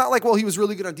here? And it's not like, well, he was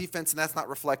really good on defense and that's not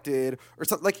reflected or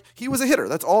something. Like, he was a hitter.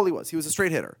 That's all he was. He was a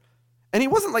straight hitter. And he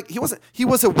was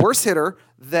a worse hitter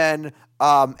than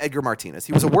Edgar Martinez.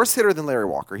 He was a worse hitter than Larry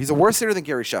Walker. He's a worse hitter than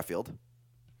Gary Sheffield.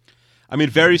 I mean,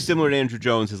 very similar to Andrew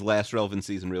Jones. His last relevant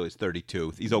season really is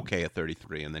 32. He's okay at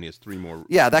 33, and then he has 3 more.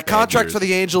 Yeah, that contract years. for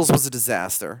the Angels was a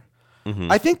disaster. Mm-hmm.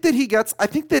 I think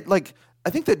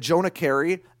that Jonah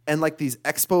Carey and like these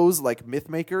expos, like myth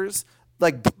makers,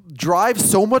 like drive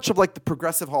so much of like the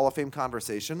progressive Hall of Fame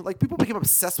conversation. Like people became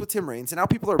obsessed with Tim Raines, and now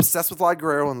people are obsessed with Vlad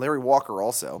Guerrero and Larry Walker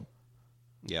also.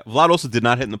 Yeah, Vlad also did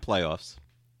not hit in the playoffs.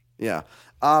 Yeah.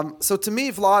 So to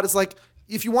me, Vlad is like,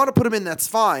 if you want to put him in, that's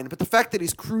fine. But the fact that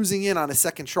he's cruising in on his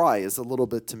second try is a little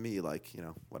bit, to me, like,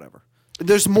 whatever.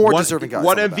 There's more deserving guys.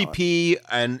 One MVP,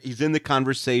 and he's in the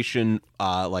conversation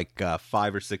 5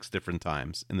 or 6 different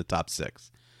times in the top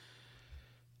 6.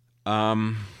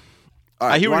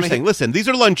 Right, I hear what you're saying. Listen, these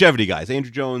are longevity guys.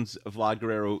 Andrew Jones, Vlad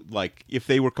Guerrero, like, if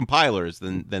they were compilers,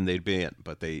 then they'd be in.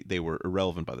 But they were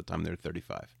irrelevant by the time they were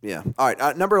 35. Yeah. All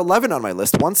right. Number 11 on my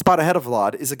list, one spot ahead of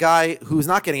Vlad, is a guy who's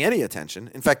not getting any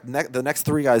attention. In fact, the next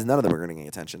 3 guys, none of them are getting any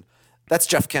attention. That's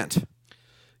Jeff Kent.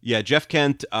 Yeah, Jeff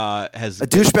Kent has... a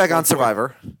douchebag on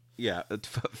Survivor. Yeah,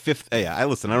 5th... Yeah, I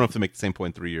don't have to make the same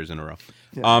point 3 years in a row.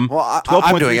 Yeah. I'm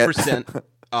doing it. 12.3%.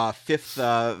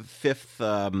 Fifth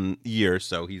year,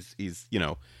 so he's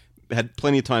had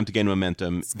plenty of time to gain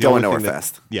momentum. Going nowhere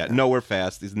fast. Yeah, nowhere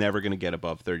fast. He's never going to get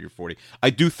above 30 or 40. I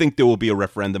do think there will be a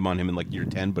referendum on him in like year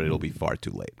 10, but it'll be far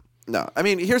too late. No, I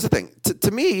mean, here's the thing.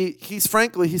 To me, he's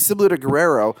similar to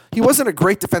Guerrero. He wasn't a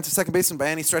great defensive second baseman by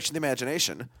any stretch of the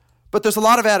imagination, but there's a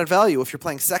lot of added value if you're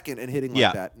playing second and hitting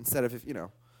like that instead of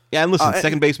Yeah, and listen,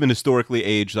 second baseman historically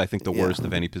aged, I think, the worst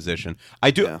of any position.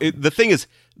 I do. Yeah. The thing is,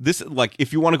 this like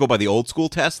if you want to go by the old school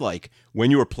test, like when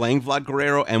you were playing Vlad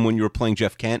Guerrero and when you were playing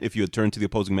Jeff Kent, if you had turned to the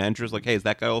opposing managers, like, hey, is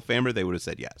that guy Hall of Famer? They would have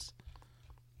said yes.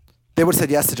 They would have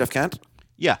said yes to Jeff Kent?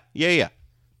 Yeah.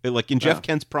 Like in Jeff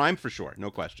Kent's prime, for sure, no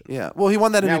question. Yeah. Well, he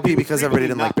won that MVP because everybody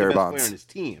didn't like Barry Bonds. Player on his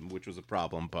team, which was a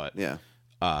problem, but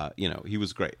he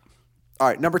was great. All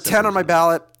right, number 10 on my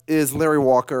ballot is Larry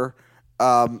Walker.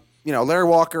 Larry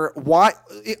Walker, why?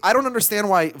 I don't understand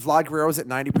why Vlad Guerrero is at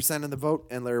 90% in the vote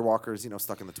and Larry Walker is,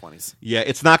 stuck in the 20s. Yeah,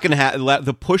 it's not going to happen.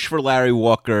 The push for Larry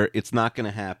Walker, it's not going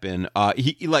to happen.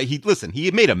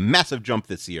 He made a massive jump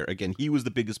this year. Again, he was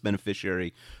the biggest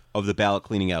beneficiary of the ballot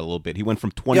cleaning out a little bit. He went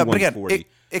from 21 to 40.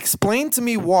 Explain to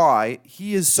me why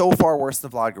he is so far worse than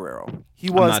Vlad Guerrero.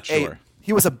 I'm not sure.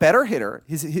 He was a better hitter.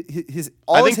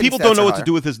 I think people don't know what to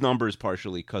do with his numbers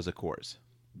partially because of Coors.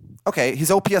 Okay, his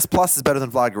OPS plus is better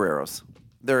than Vlad Guerrero's.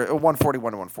 They're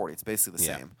 141 to 140. It's basically the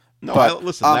same. No,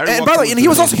 listen. And by the way, he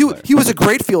was also he was a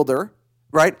great fielder,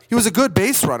 right? He was a good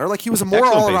base runner. Like he was a more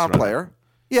all-around player.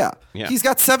 Yeah. He's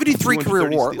got 73 career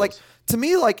WAR. Steals. Like to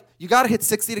me, like you got to hit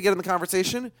 60 to get in the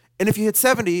conversation, and if you hit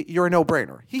 70, you're a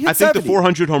no-brainer. He hit I think 70. the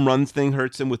 400 home runs thing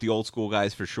hurts him with the old school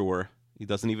guys for sure. He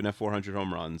doesn't even have 400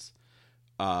 home runs.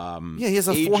 Yeah, he has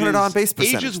a 400 on base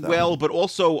percentage. Ages though. well, but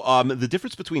also the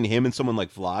difference between him and someone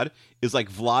like Vlad is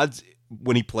like Vlad's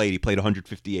when he played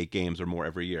 158 games or more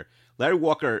every year. Larry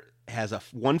Walker has a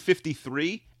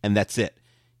 153, and that's it.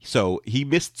 So he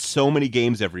missed so many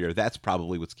games every year. That's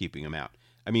probably what's keeping him out.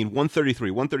 I mean,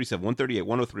 133, 137, 138,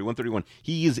 103, 131.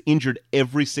 He is injured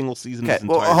every single season of his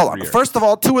entire hold on. career. First of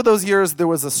all, 2 of those years there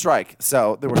was a strike,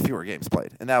 so there were fewer games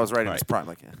played, and that was right in his prime.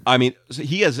 I mean, so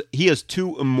he has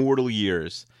 2 immortal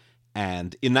years,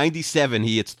 and in '97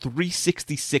 he hits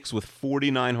 366 with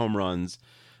 49 home runs.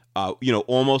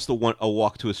 Almost a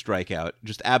walk to a strikeout,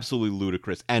 just absolutely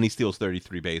ludicrous, and he steals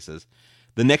 33 bases.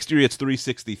 The next year he hits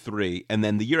 363, and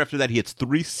then the year after that he hits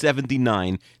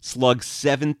 379, slugs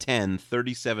 710,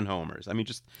 37 homers. I mean,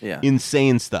 just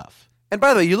insane stuff. And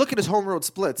by the way, you look at his home road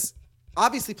splits.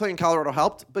 Obviously, playing Colorado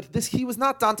helped, but he was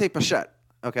not Dante Pichette,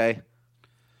 okay,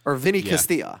 or Vinny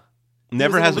Castilla.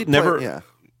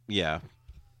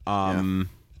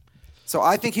 So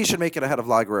I think he should make it ahead of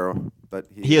La Guerrero, but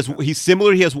he's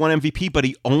similar. He has 1 MVP, but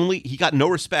he got no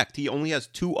respect. He only has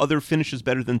 2 other finishes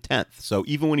better than 10th. So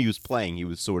even when he was playing, he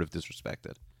was sort of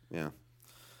disrespected. Yeah.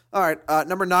 All right.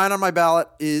 Number 9 on my ballot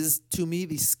is, to me,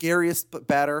 the scariest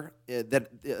batter that,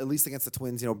 at least against the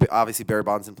Twins. Obviously Barry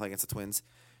Bonds didn't play against the Twins.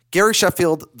 Gary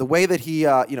Sheffield, the way that he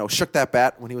shook that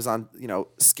bat when he was on,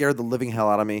 scared the living hell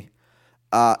out of me.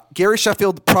 Gary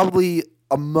Sheffield, probably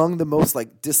among the most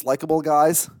dislikable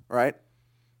guys, right?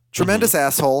 Tremendous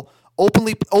asshole.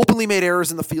 Openly made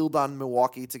errors in the field on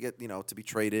Milwaukee to get to be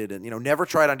traded, and never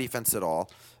tried on defense at all.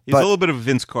 He's a little bit of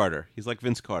Vince Carter. He's like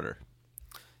Vince Carter.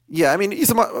 Yeah, I mean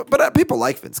but people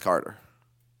like Vince Carter.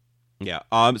 Yeah.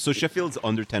 So Sheffield's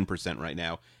under 10% right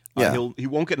now. He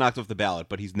won't get knocked off the ballot,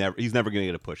 but he's never going to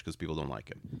get a push because people don't like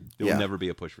him. There will never be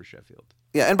a push for Sheffield.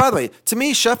 Yeah, and by the way, to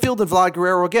me, Sheffield and Vlad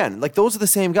Guerrero again, those are the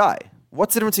same guy.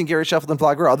 What's the difference in Gary Sheffield and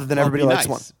Vlad Guerrero other than everybody likes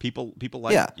one? People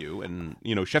like you, and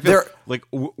Sheffield.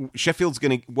 Sheffield's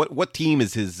gonna. What team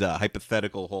is his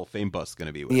hypothetical Hall of Fame bust going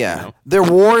to be with? Yeah, their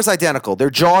WAR is identical. Their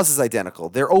JAWS is identical.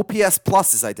 Their OPS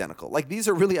plus is identical. These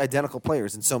are really identical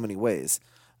players in so many ways.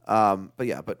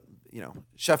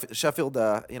 Sheffield,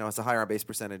 has a higher on base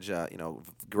percentage.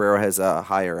 Guerrero has a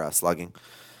higher slugging.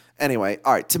 Anyway,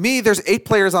 all right. To me, there's 8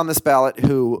 players on this ballot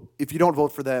who, if you don't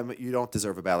vote for them, you don't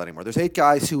deserve a ballot anymore. There's 8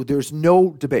 guys who there's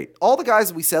no debate. All the guys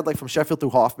that we said, from Sheffield through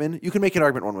Hoffman, you can make an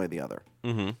argument one way or the other.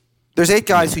 Mm-hmm. There's 8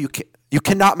 guys who you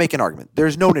cannot make an argument.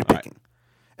 There's no nitpicking, right.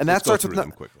 And that starts with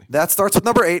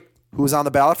number 8, who is on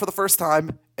the ballot for the first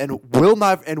time and will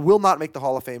not make the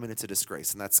Hall of Fame, and it's a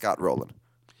disgrace. And that's Scott Rowland.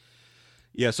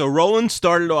 Yeah. So Rowland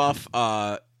started off.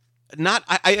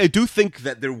 I do think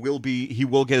that he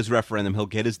will get his referendum. He'll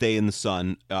get his day in the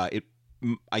sun. I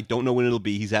don't know when it'll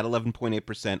be. He's at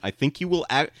 11.8%. I think he will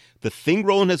act. The thing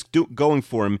Rowland has going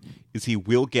for him is he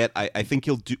will get. I think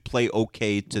he'll play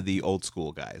okay to the old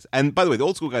school guys. And by the way, the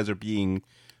old school guys are being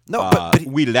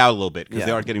weeded out a little bit because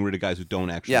they are getting rid of guys who don't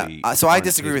actually. Yeah. So I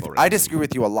disagree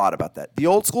with you a lot about that. The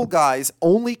old school guys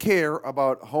only care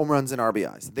about home runs and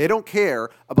RBIs. They don't care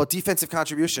about defensive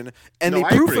contribution. And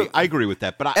I agree with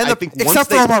that. But I think once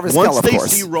they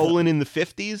see Rowland in the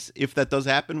 50s, if that does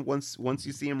happen, once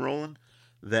you see him rolling,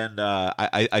 then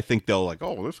I think they'll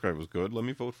this guy was good. Let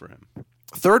me vote for him.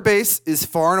 Third base is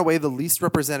far and away the least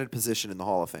represented position in the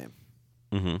Hall of Fame.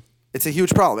 Mm-hmm. It's a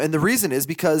huge problem. And the reason is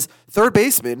because third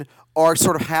basemen are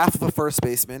sort of half of a first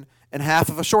baseman and half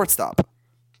of a shortstop,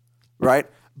 right?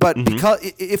 But because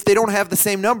if they don't have the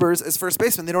same numbers as first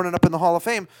baseman, they don't end up in the Hall of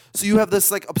Fame. So you have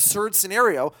this absurd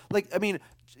scenario.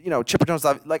 Chipper Jones,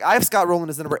 I have Scott Rowland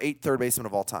as the number 8 third baseman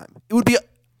of all time. It would be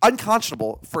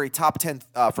unconscionable for a top 10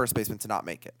 first baseman to not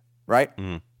make it, right?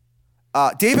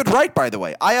 Mm-hmm. David Wright, by the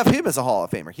way, I have him as a Hall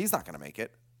of Famer. He's not going to make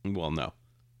it. Well, no.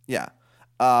 Yeah.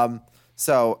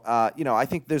 I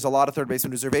think there's a lot of third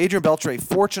basemen who deserve. Adrian Beltre,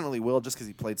 fortunately, will just because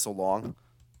he played so long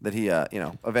that he,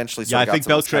 eventually. I think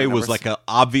Beltre was an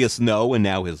obvious no, and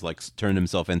now has turned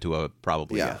himself into a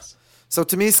probably yes. So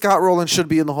to me, Scott Rowland should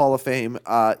be in the Hall of Fame.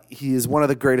 He is one of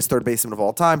the greatest third basemen of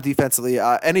all time defensively.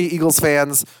 Any Eagles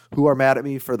fans who are mad at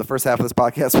me for the first half of this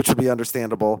podcast, which would be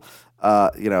understandable,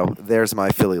 there's my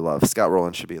Philly love. Scott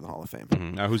Rowland should be in the Hall of Fame.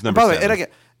 Mm-hmm. Now, who's number 7? And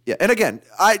again,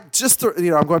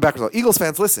 I'm going backwards. Eagles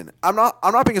fans, listen. I'm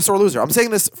not being a sore loser. I'm saying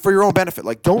this for your own benefit.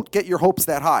 Don't get your hopes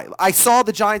that high. I saw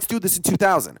the Giants do this in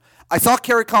 2000. I saw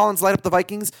Kerry Collins light up the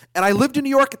Vikings, and I lived in New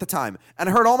York at the time, and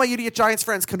I heard all my idiot Giants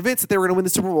friends convinced that they were going to win the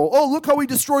Super Bowl. Oh, look how he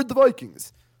destroyed the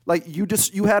Vikings.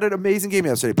 You had an amazing game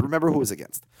yesterday, but remember who it was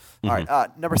against. Mm-hmm. All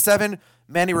right, number 7,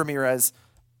 Manny Ramirez.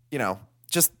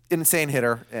 Just an insane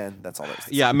hitter, and that's all there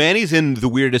is. Yeah, Manny's in the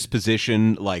weirdest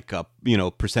position,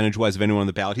 percentage-wise of anyone on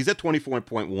the ballot. He's at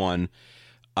 24.1.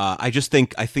 I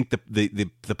think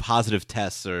the positive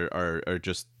tests are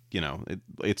just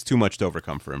it's too much to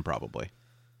overcome for him probably.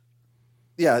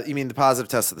 Yeah, you mean the positive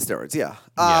test of the steroids? Yeah.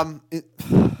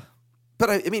 Yeah. But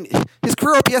I mean, his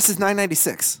career OPS is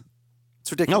 996. It's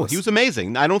ridiculous. No, he was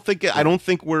amazing. I don't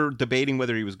think we're debating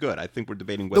whether he was good. I think we're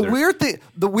debating whether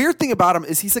the weird thing about him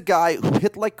is he's a guy who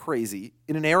hit like crazy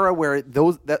in an era where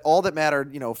all that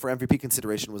mattered, for MVP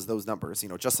consideration was those numbers.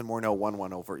 Justin Morneau won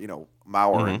one over,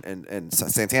 Mauer and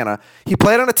Santana. He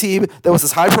played on a team that was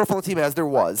as high profile team as there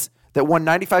was, that won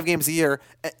 95 games a year.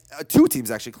 Two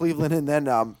teams actually, Cleveland and then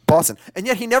Boston, and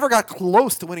yet he never got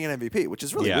close to winning an MVP, which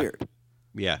is really weird.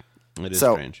 Yeah, it is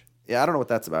strange. Yeah, I don't know what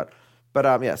that's about. But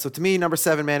so to me, number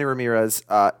 7, Manny Ramirez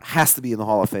has to be in the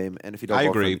Hall of Fame. And if you don't, I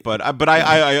agree. But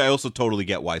I also totally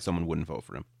get why someone wouldn't vote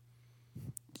for him.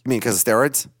 You mean because of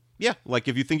steroids? Yeah, like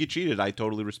if you think he cheated, I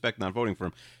totally respect not voting for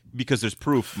him because there's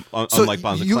proof. Unlike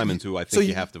Bonds and Clemens, who I think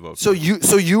you have to vote. So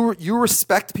you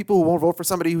respect people who won't vote for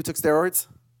somebody who took steroids?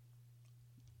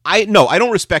 No, I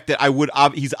don't respect it. I would.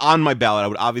 He's on my ballot. I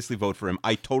would obviously vote for him.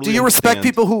 I totally. Do you respect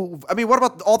people who? I mean, what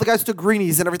about all the guys who took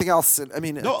greenies and everything else? I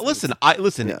mean, no. Listen.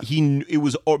 Yeah. It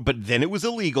was, but then it was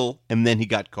illegal, and then he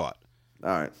got caught.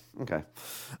 All right. Okay.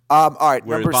 All right.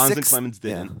 Whereas number Bonds 6, and Clemens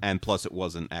didn't, and plus it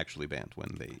wasn't actually banned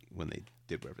when they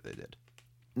did whatever they did.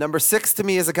 Number 6 to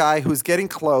me is a guy who's getting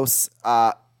close.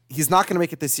 He's not going to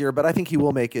make it this year, but I think he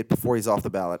will make it before he's off the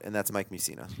ballot, and that's Mike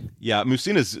Mussina. Yeah,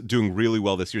 Mussina's doing really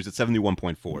well this year. He's at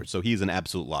 71.4, so he's an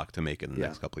absolute lock to make it in the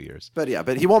next couple of years. But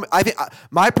he won't. I think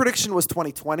my prediction was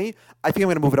 2020. I think I'm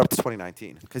going to move it up to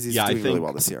 2019 because he's doing really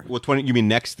well this year. Well, 20? You mean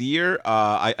next year?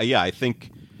 I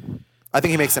think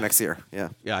he makes it next year. Yeah.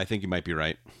 Yeah, I think you might be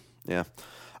right. Yeah.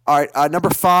 All right. Number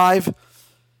 5.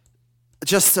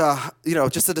 Just a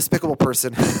despicable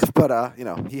person, but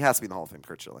he has to be in the Hall of Fame.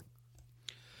 Curt Schilling.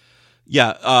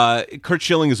 Yeah, Curt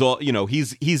Schilling is all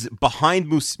he's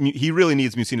behind he really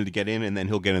needs Mussina to get in, and then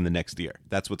he'll get in the next year.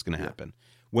 That's what's going to happen.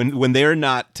 When they're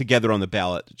not together on the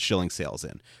ballot, Schilling sails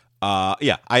in.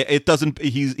 It doesn't.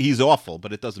 He's awful,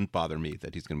 but it doesn't bother me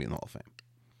that he's going to be in the Hall of Fame.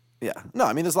 Yeah, no,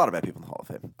 I mean there's a lot of bad people in the Hall of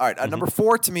Fame. All right, number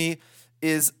 4 to me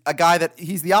is a guy that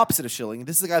he's the opposite of Schilling.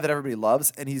 This is a guy that everybody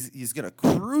loves, and he's going to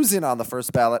cruise in on the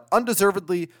first ballot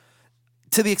undeservedly.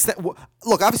 To the extent,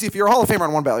 look, obviously, if you're a Hall of Famer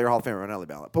on one ballot, you're a Hall of Famer on another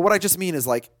ballot. But what I just mean is,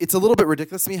 it's a little bit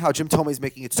ridiculous to me how Jim Thome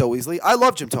making it so easily. I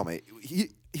love Jim Thome.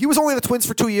 He was only the Twins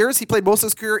for 2 years. He played most of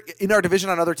his career in our division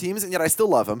on other teams, and yet I still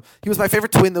love him. He was my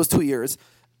favorite Twin those 2 years.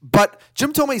 But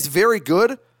Jim Thome is very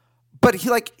good, but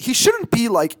he shouldn't be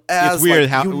as it's weird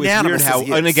how unanimous as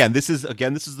he is. And again, this is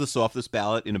the softest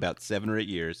ballot in about 7 or 8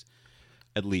 years,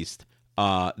 at least.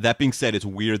 That being said, it's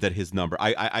weird that his number.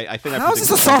 I think. How is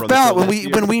this a soft ballot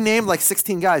when we named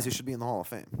 16 guys who should be in the Hall of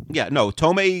Fame? Yeah, no,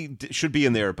 Thome should be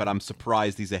in there, but I'm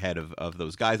surprised he's ahead of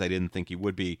those guys. I didn't think he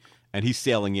would be, and he's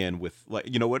sailing in with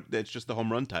you know what? It's just the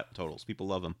home run totals. People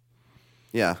love him.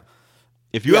 Yeah.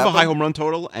 If you have a high home run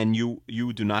total and you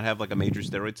do not have a major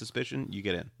steroid suspicion, you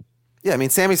get in. Yeah, I mean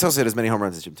Sammy Sosa had as many home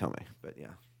runs as Jim Thome, but yeah.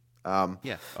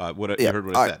 You heard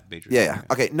what I said. Major yeah.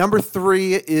 Okay, number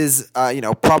 3 is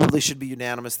probably should be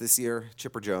unanimous this year.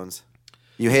 Chipper Jones.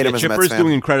 You hate him as a Mets fan. Chipper's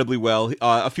doing incredibly well.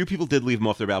 A few people did leave him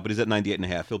off their ballot, but he's at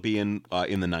 98.5. He'll be in the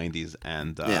 90s,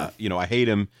 and I hate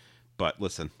him, but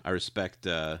listen, I respect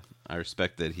that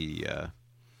he.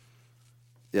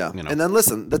 And then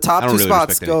listen, the top 2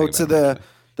 spots go to the.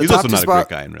 He's also not a great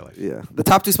guy in real life. Yeah, the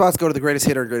top 2 spots go to the greatest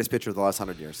hitter and greatest pitcher of the last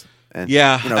 100 years. And,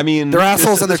 I mean, they're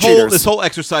assholes and they're cheaters. This whole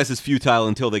exercise is futile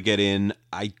until they get in.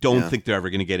 I don't think they're ever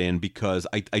going to get in because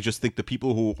I just think the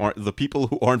people who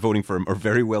aren't voting for him are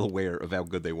very well aware of how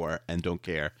good they were and don't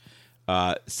care.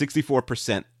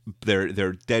 64%.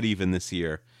 They're dead even this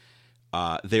year.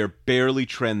 They're barely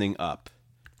trending up.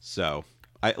 So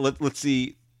let's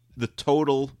see the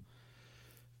total.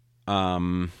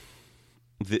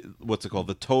 What's it called?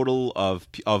 The total of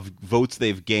votes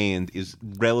they've gained is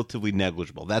relatively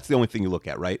negligible. That's the only thing you look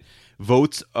at, right?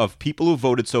 Votes of people who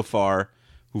voted so far,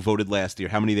 who voted last year,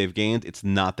 how many they've gained? It's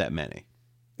not that many.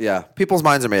 Yeah, people's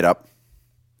minds are made up.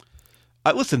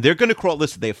 Listen, they're going to crawl.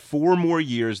 Listen, they have 4 more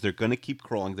years. They're going to keep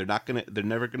crawling. They're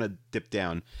never going to dip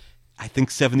down. I think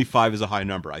 75 is a high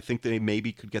number. I think they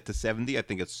maybe could get to 70. I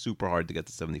think it's super hard to get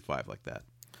to 75 like that.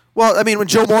 Well, I mean, when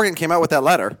Joe Morgan came out with that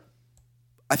letter,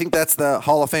 I think that's the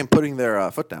Hall of Fame putting their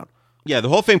foot down. Yeah, the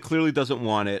Hall of Fame clearly doesn't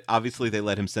want it. Obviously, they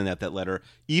let him send out that letter.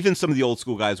 Even some of the old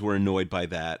school guys were annoyed by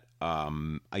that.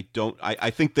 I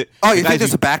think that. Oh, you think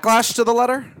there's a backlash to the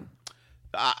letter?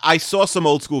 I saw some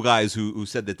old school guys who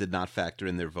said that did not factor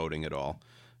in their voting at all.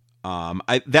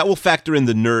 That will factor in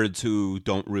the nerds who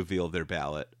don't reveal their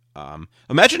ballot.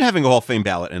 Imagine having a Hall of Fame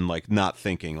ballot and like not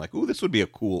thinking like, "Ooh, this would be a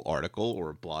cool article or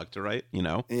a blog to write." You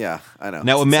know? Yeah, I know.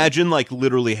 Now imagine like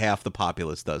literally half the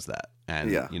populace does that,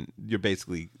 and Yeah. you're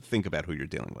basically think about who you're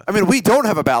dealing with. I mean, we don't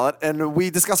have a ballot, and we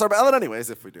discuss our ballot anyways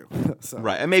if we do. So,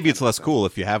 Right, and maybe it's less cool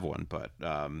if you have one, but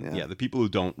yeah, the people who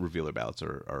don't reveal their ballots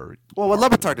are Well, what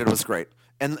Lebertard did was great,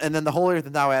 and then the holier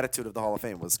than thou attitude of the Hall of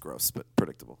Fame was gross but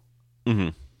predictable. Mm-hmm.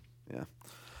 Yeah.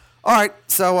 All right,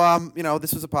 so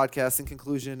this was a podcast. In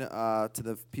conclusion, to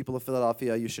the people of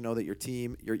Philadelphia, you should know that your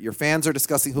team, your fans are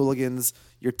disgusting hooligans.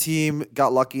 Your team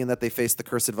got lucky in that they faced the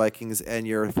cursed Vikings, and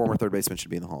your former third baseman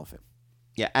should be in the Hall of Fame.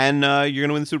 Yeah, and you're going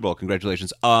to win the Super Bowl.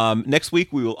 Congratulations. Next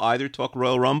week we will either talk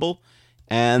Royal Rumble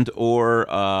or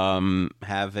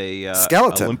have a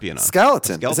skeleton. Olympian on.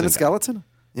 Skeleton. Isn't guy. it skeleton?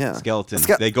 Yeah. Skeleton.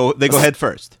 They go head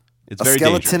first. It's very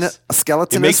dangerous. A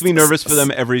skeleton. It makes me nervous for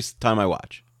them every time I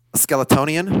watch. A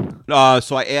Skeletonian?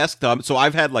 So I asked. So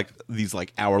I've had like these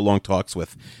like hour-long talks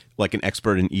with like an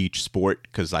expert in each sport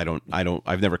because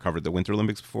I've never covered the Winter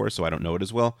Olympics before, so I don't know it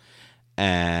as well.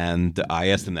 And I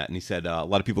asked him that, and he said a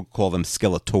lot of people call them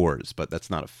Skeletors, but that's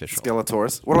not official.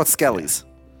 Skeletors. What about Skellies?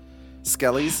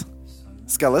 Skellies?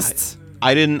 Skellists?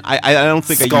 I didn't. I don't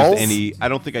think Skulls? I used any. I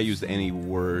don't think I used any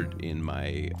word in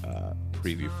my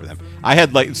preview for them. I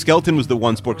had like skeleton was the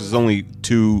one sport because there's only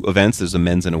 2 events. There's a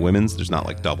men's and a women's. There's not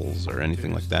like doubles or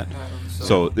anything like that.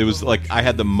 So it was like I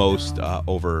had the most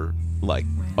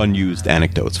unused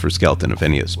anecdotes for skeleton of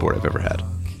any sport I've ever had.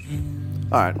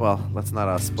 All right. Well, let's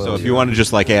not spoil. So if you want to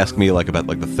just like ask me like about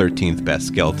like the 13th best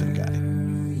skeleton guy,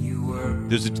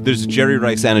 there's a Jerry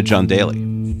Rice and a John Daly.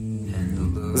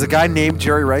 There's a guy named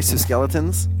Jerry Rice who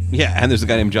skeletons. Yeah, and there's a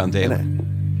guy named John Daly.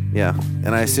 Yeah,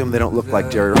 and I assume they don't look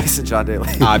like Jerry Rice and John Daly.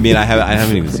 I mean, I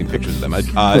haven't even seen pictures of them.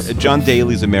 John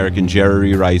Daly's American.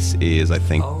 Jerry Rice is, I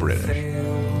think, British.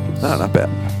 No, not bad.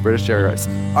 British Jerry Rice.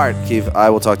 All right, Keith, I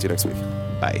will talk to you next week.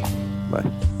 Bye. Bye.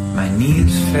 My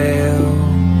knees fail.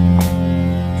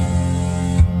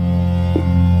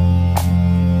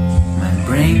 My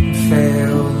brain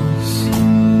fails.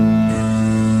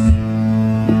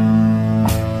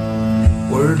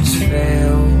 Words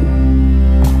fail.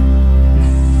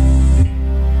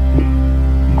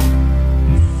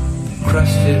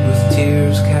 Crusted with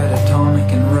tears, catatonic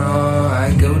and raw.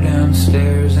 I go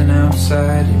downstairs and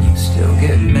outside, and you still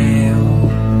get mail.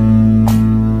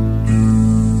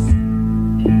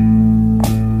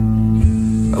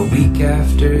 A week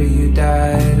after you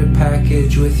died, a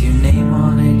package with your name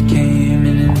on it came,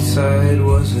 and inside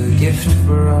was a gift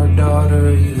for our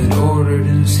daughter you had ordered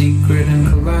in secret and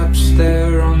collapsed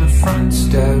there on the front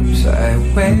steps. I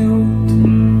wailed.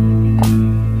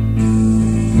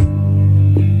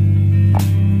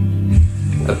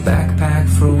 A backpack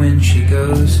for when she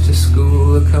goes to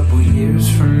school a couple years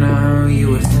from now. You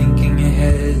were thinking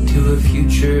ahead to a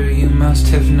future you must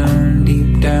have known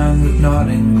deep down would not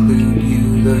include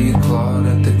you. Though you clawed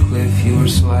at the cliff you were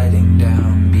sliding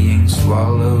down, being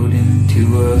swallowed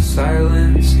into a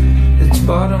silence that's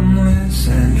bottomless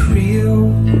and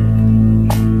real.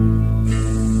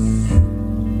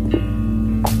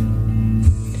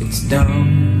 It's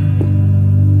dumb,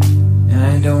 and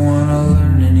I don't want to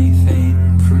learn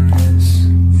anything from this.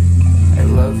 I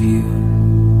love you.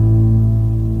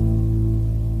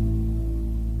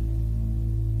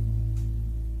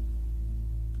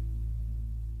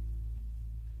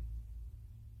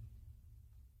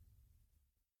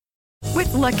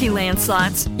 With Lucky Land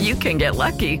Slots, you can get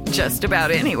lucky just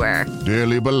about anywhere.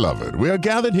 Dearly beloved, we are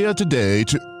gathered here today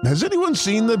to... Has anyone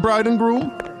seen the bride and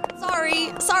groom?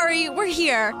 Sorry, we're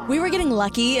here. We were getting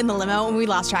lucky in the limo and we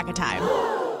lost track of time.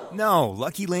 No,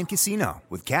 Lucky Land Casino,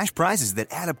 with cash prizes that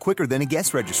add up quicker than a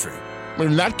guest registry.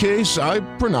 In that case, I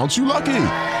pronounce you lucky.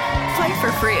 Play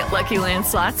for free at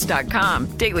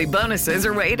LuckyLandSlots.com. Daily bonuses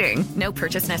are waiting. No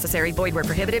purchase necessary. Void where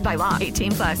prohibited by law.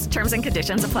 18+. Terms and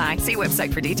conditions apply. See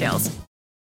website for details.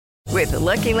 With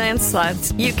Lucky Land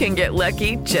Slots, you can get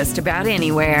lucky just about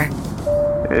anywhere.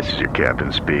 This is your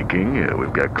captain speaking.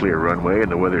 We've got clear runway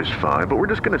and the weather's fine, but we're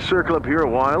just going to circle up here a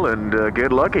while and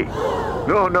get lucky.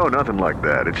 No, nothing like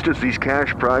that. It's just these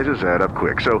cash prizes add up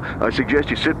quick. So I suggest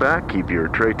you sit back, keep your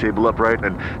tray table upright,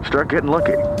 and start getting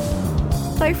lucky.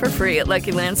 Play for free at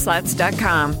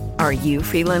LuckyLandSlots.com. Are you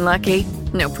feeling lucky?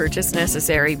 No purchase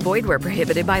necessary. Void where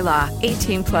prohibited by law.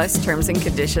 18+ terms and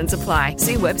conditions apply.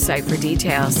 See website for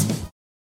details.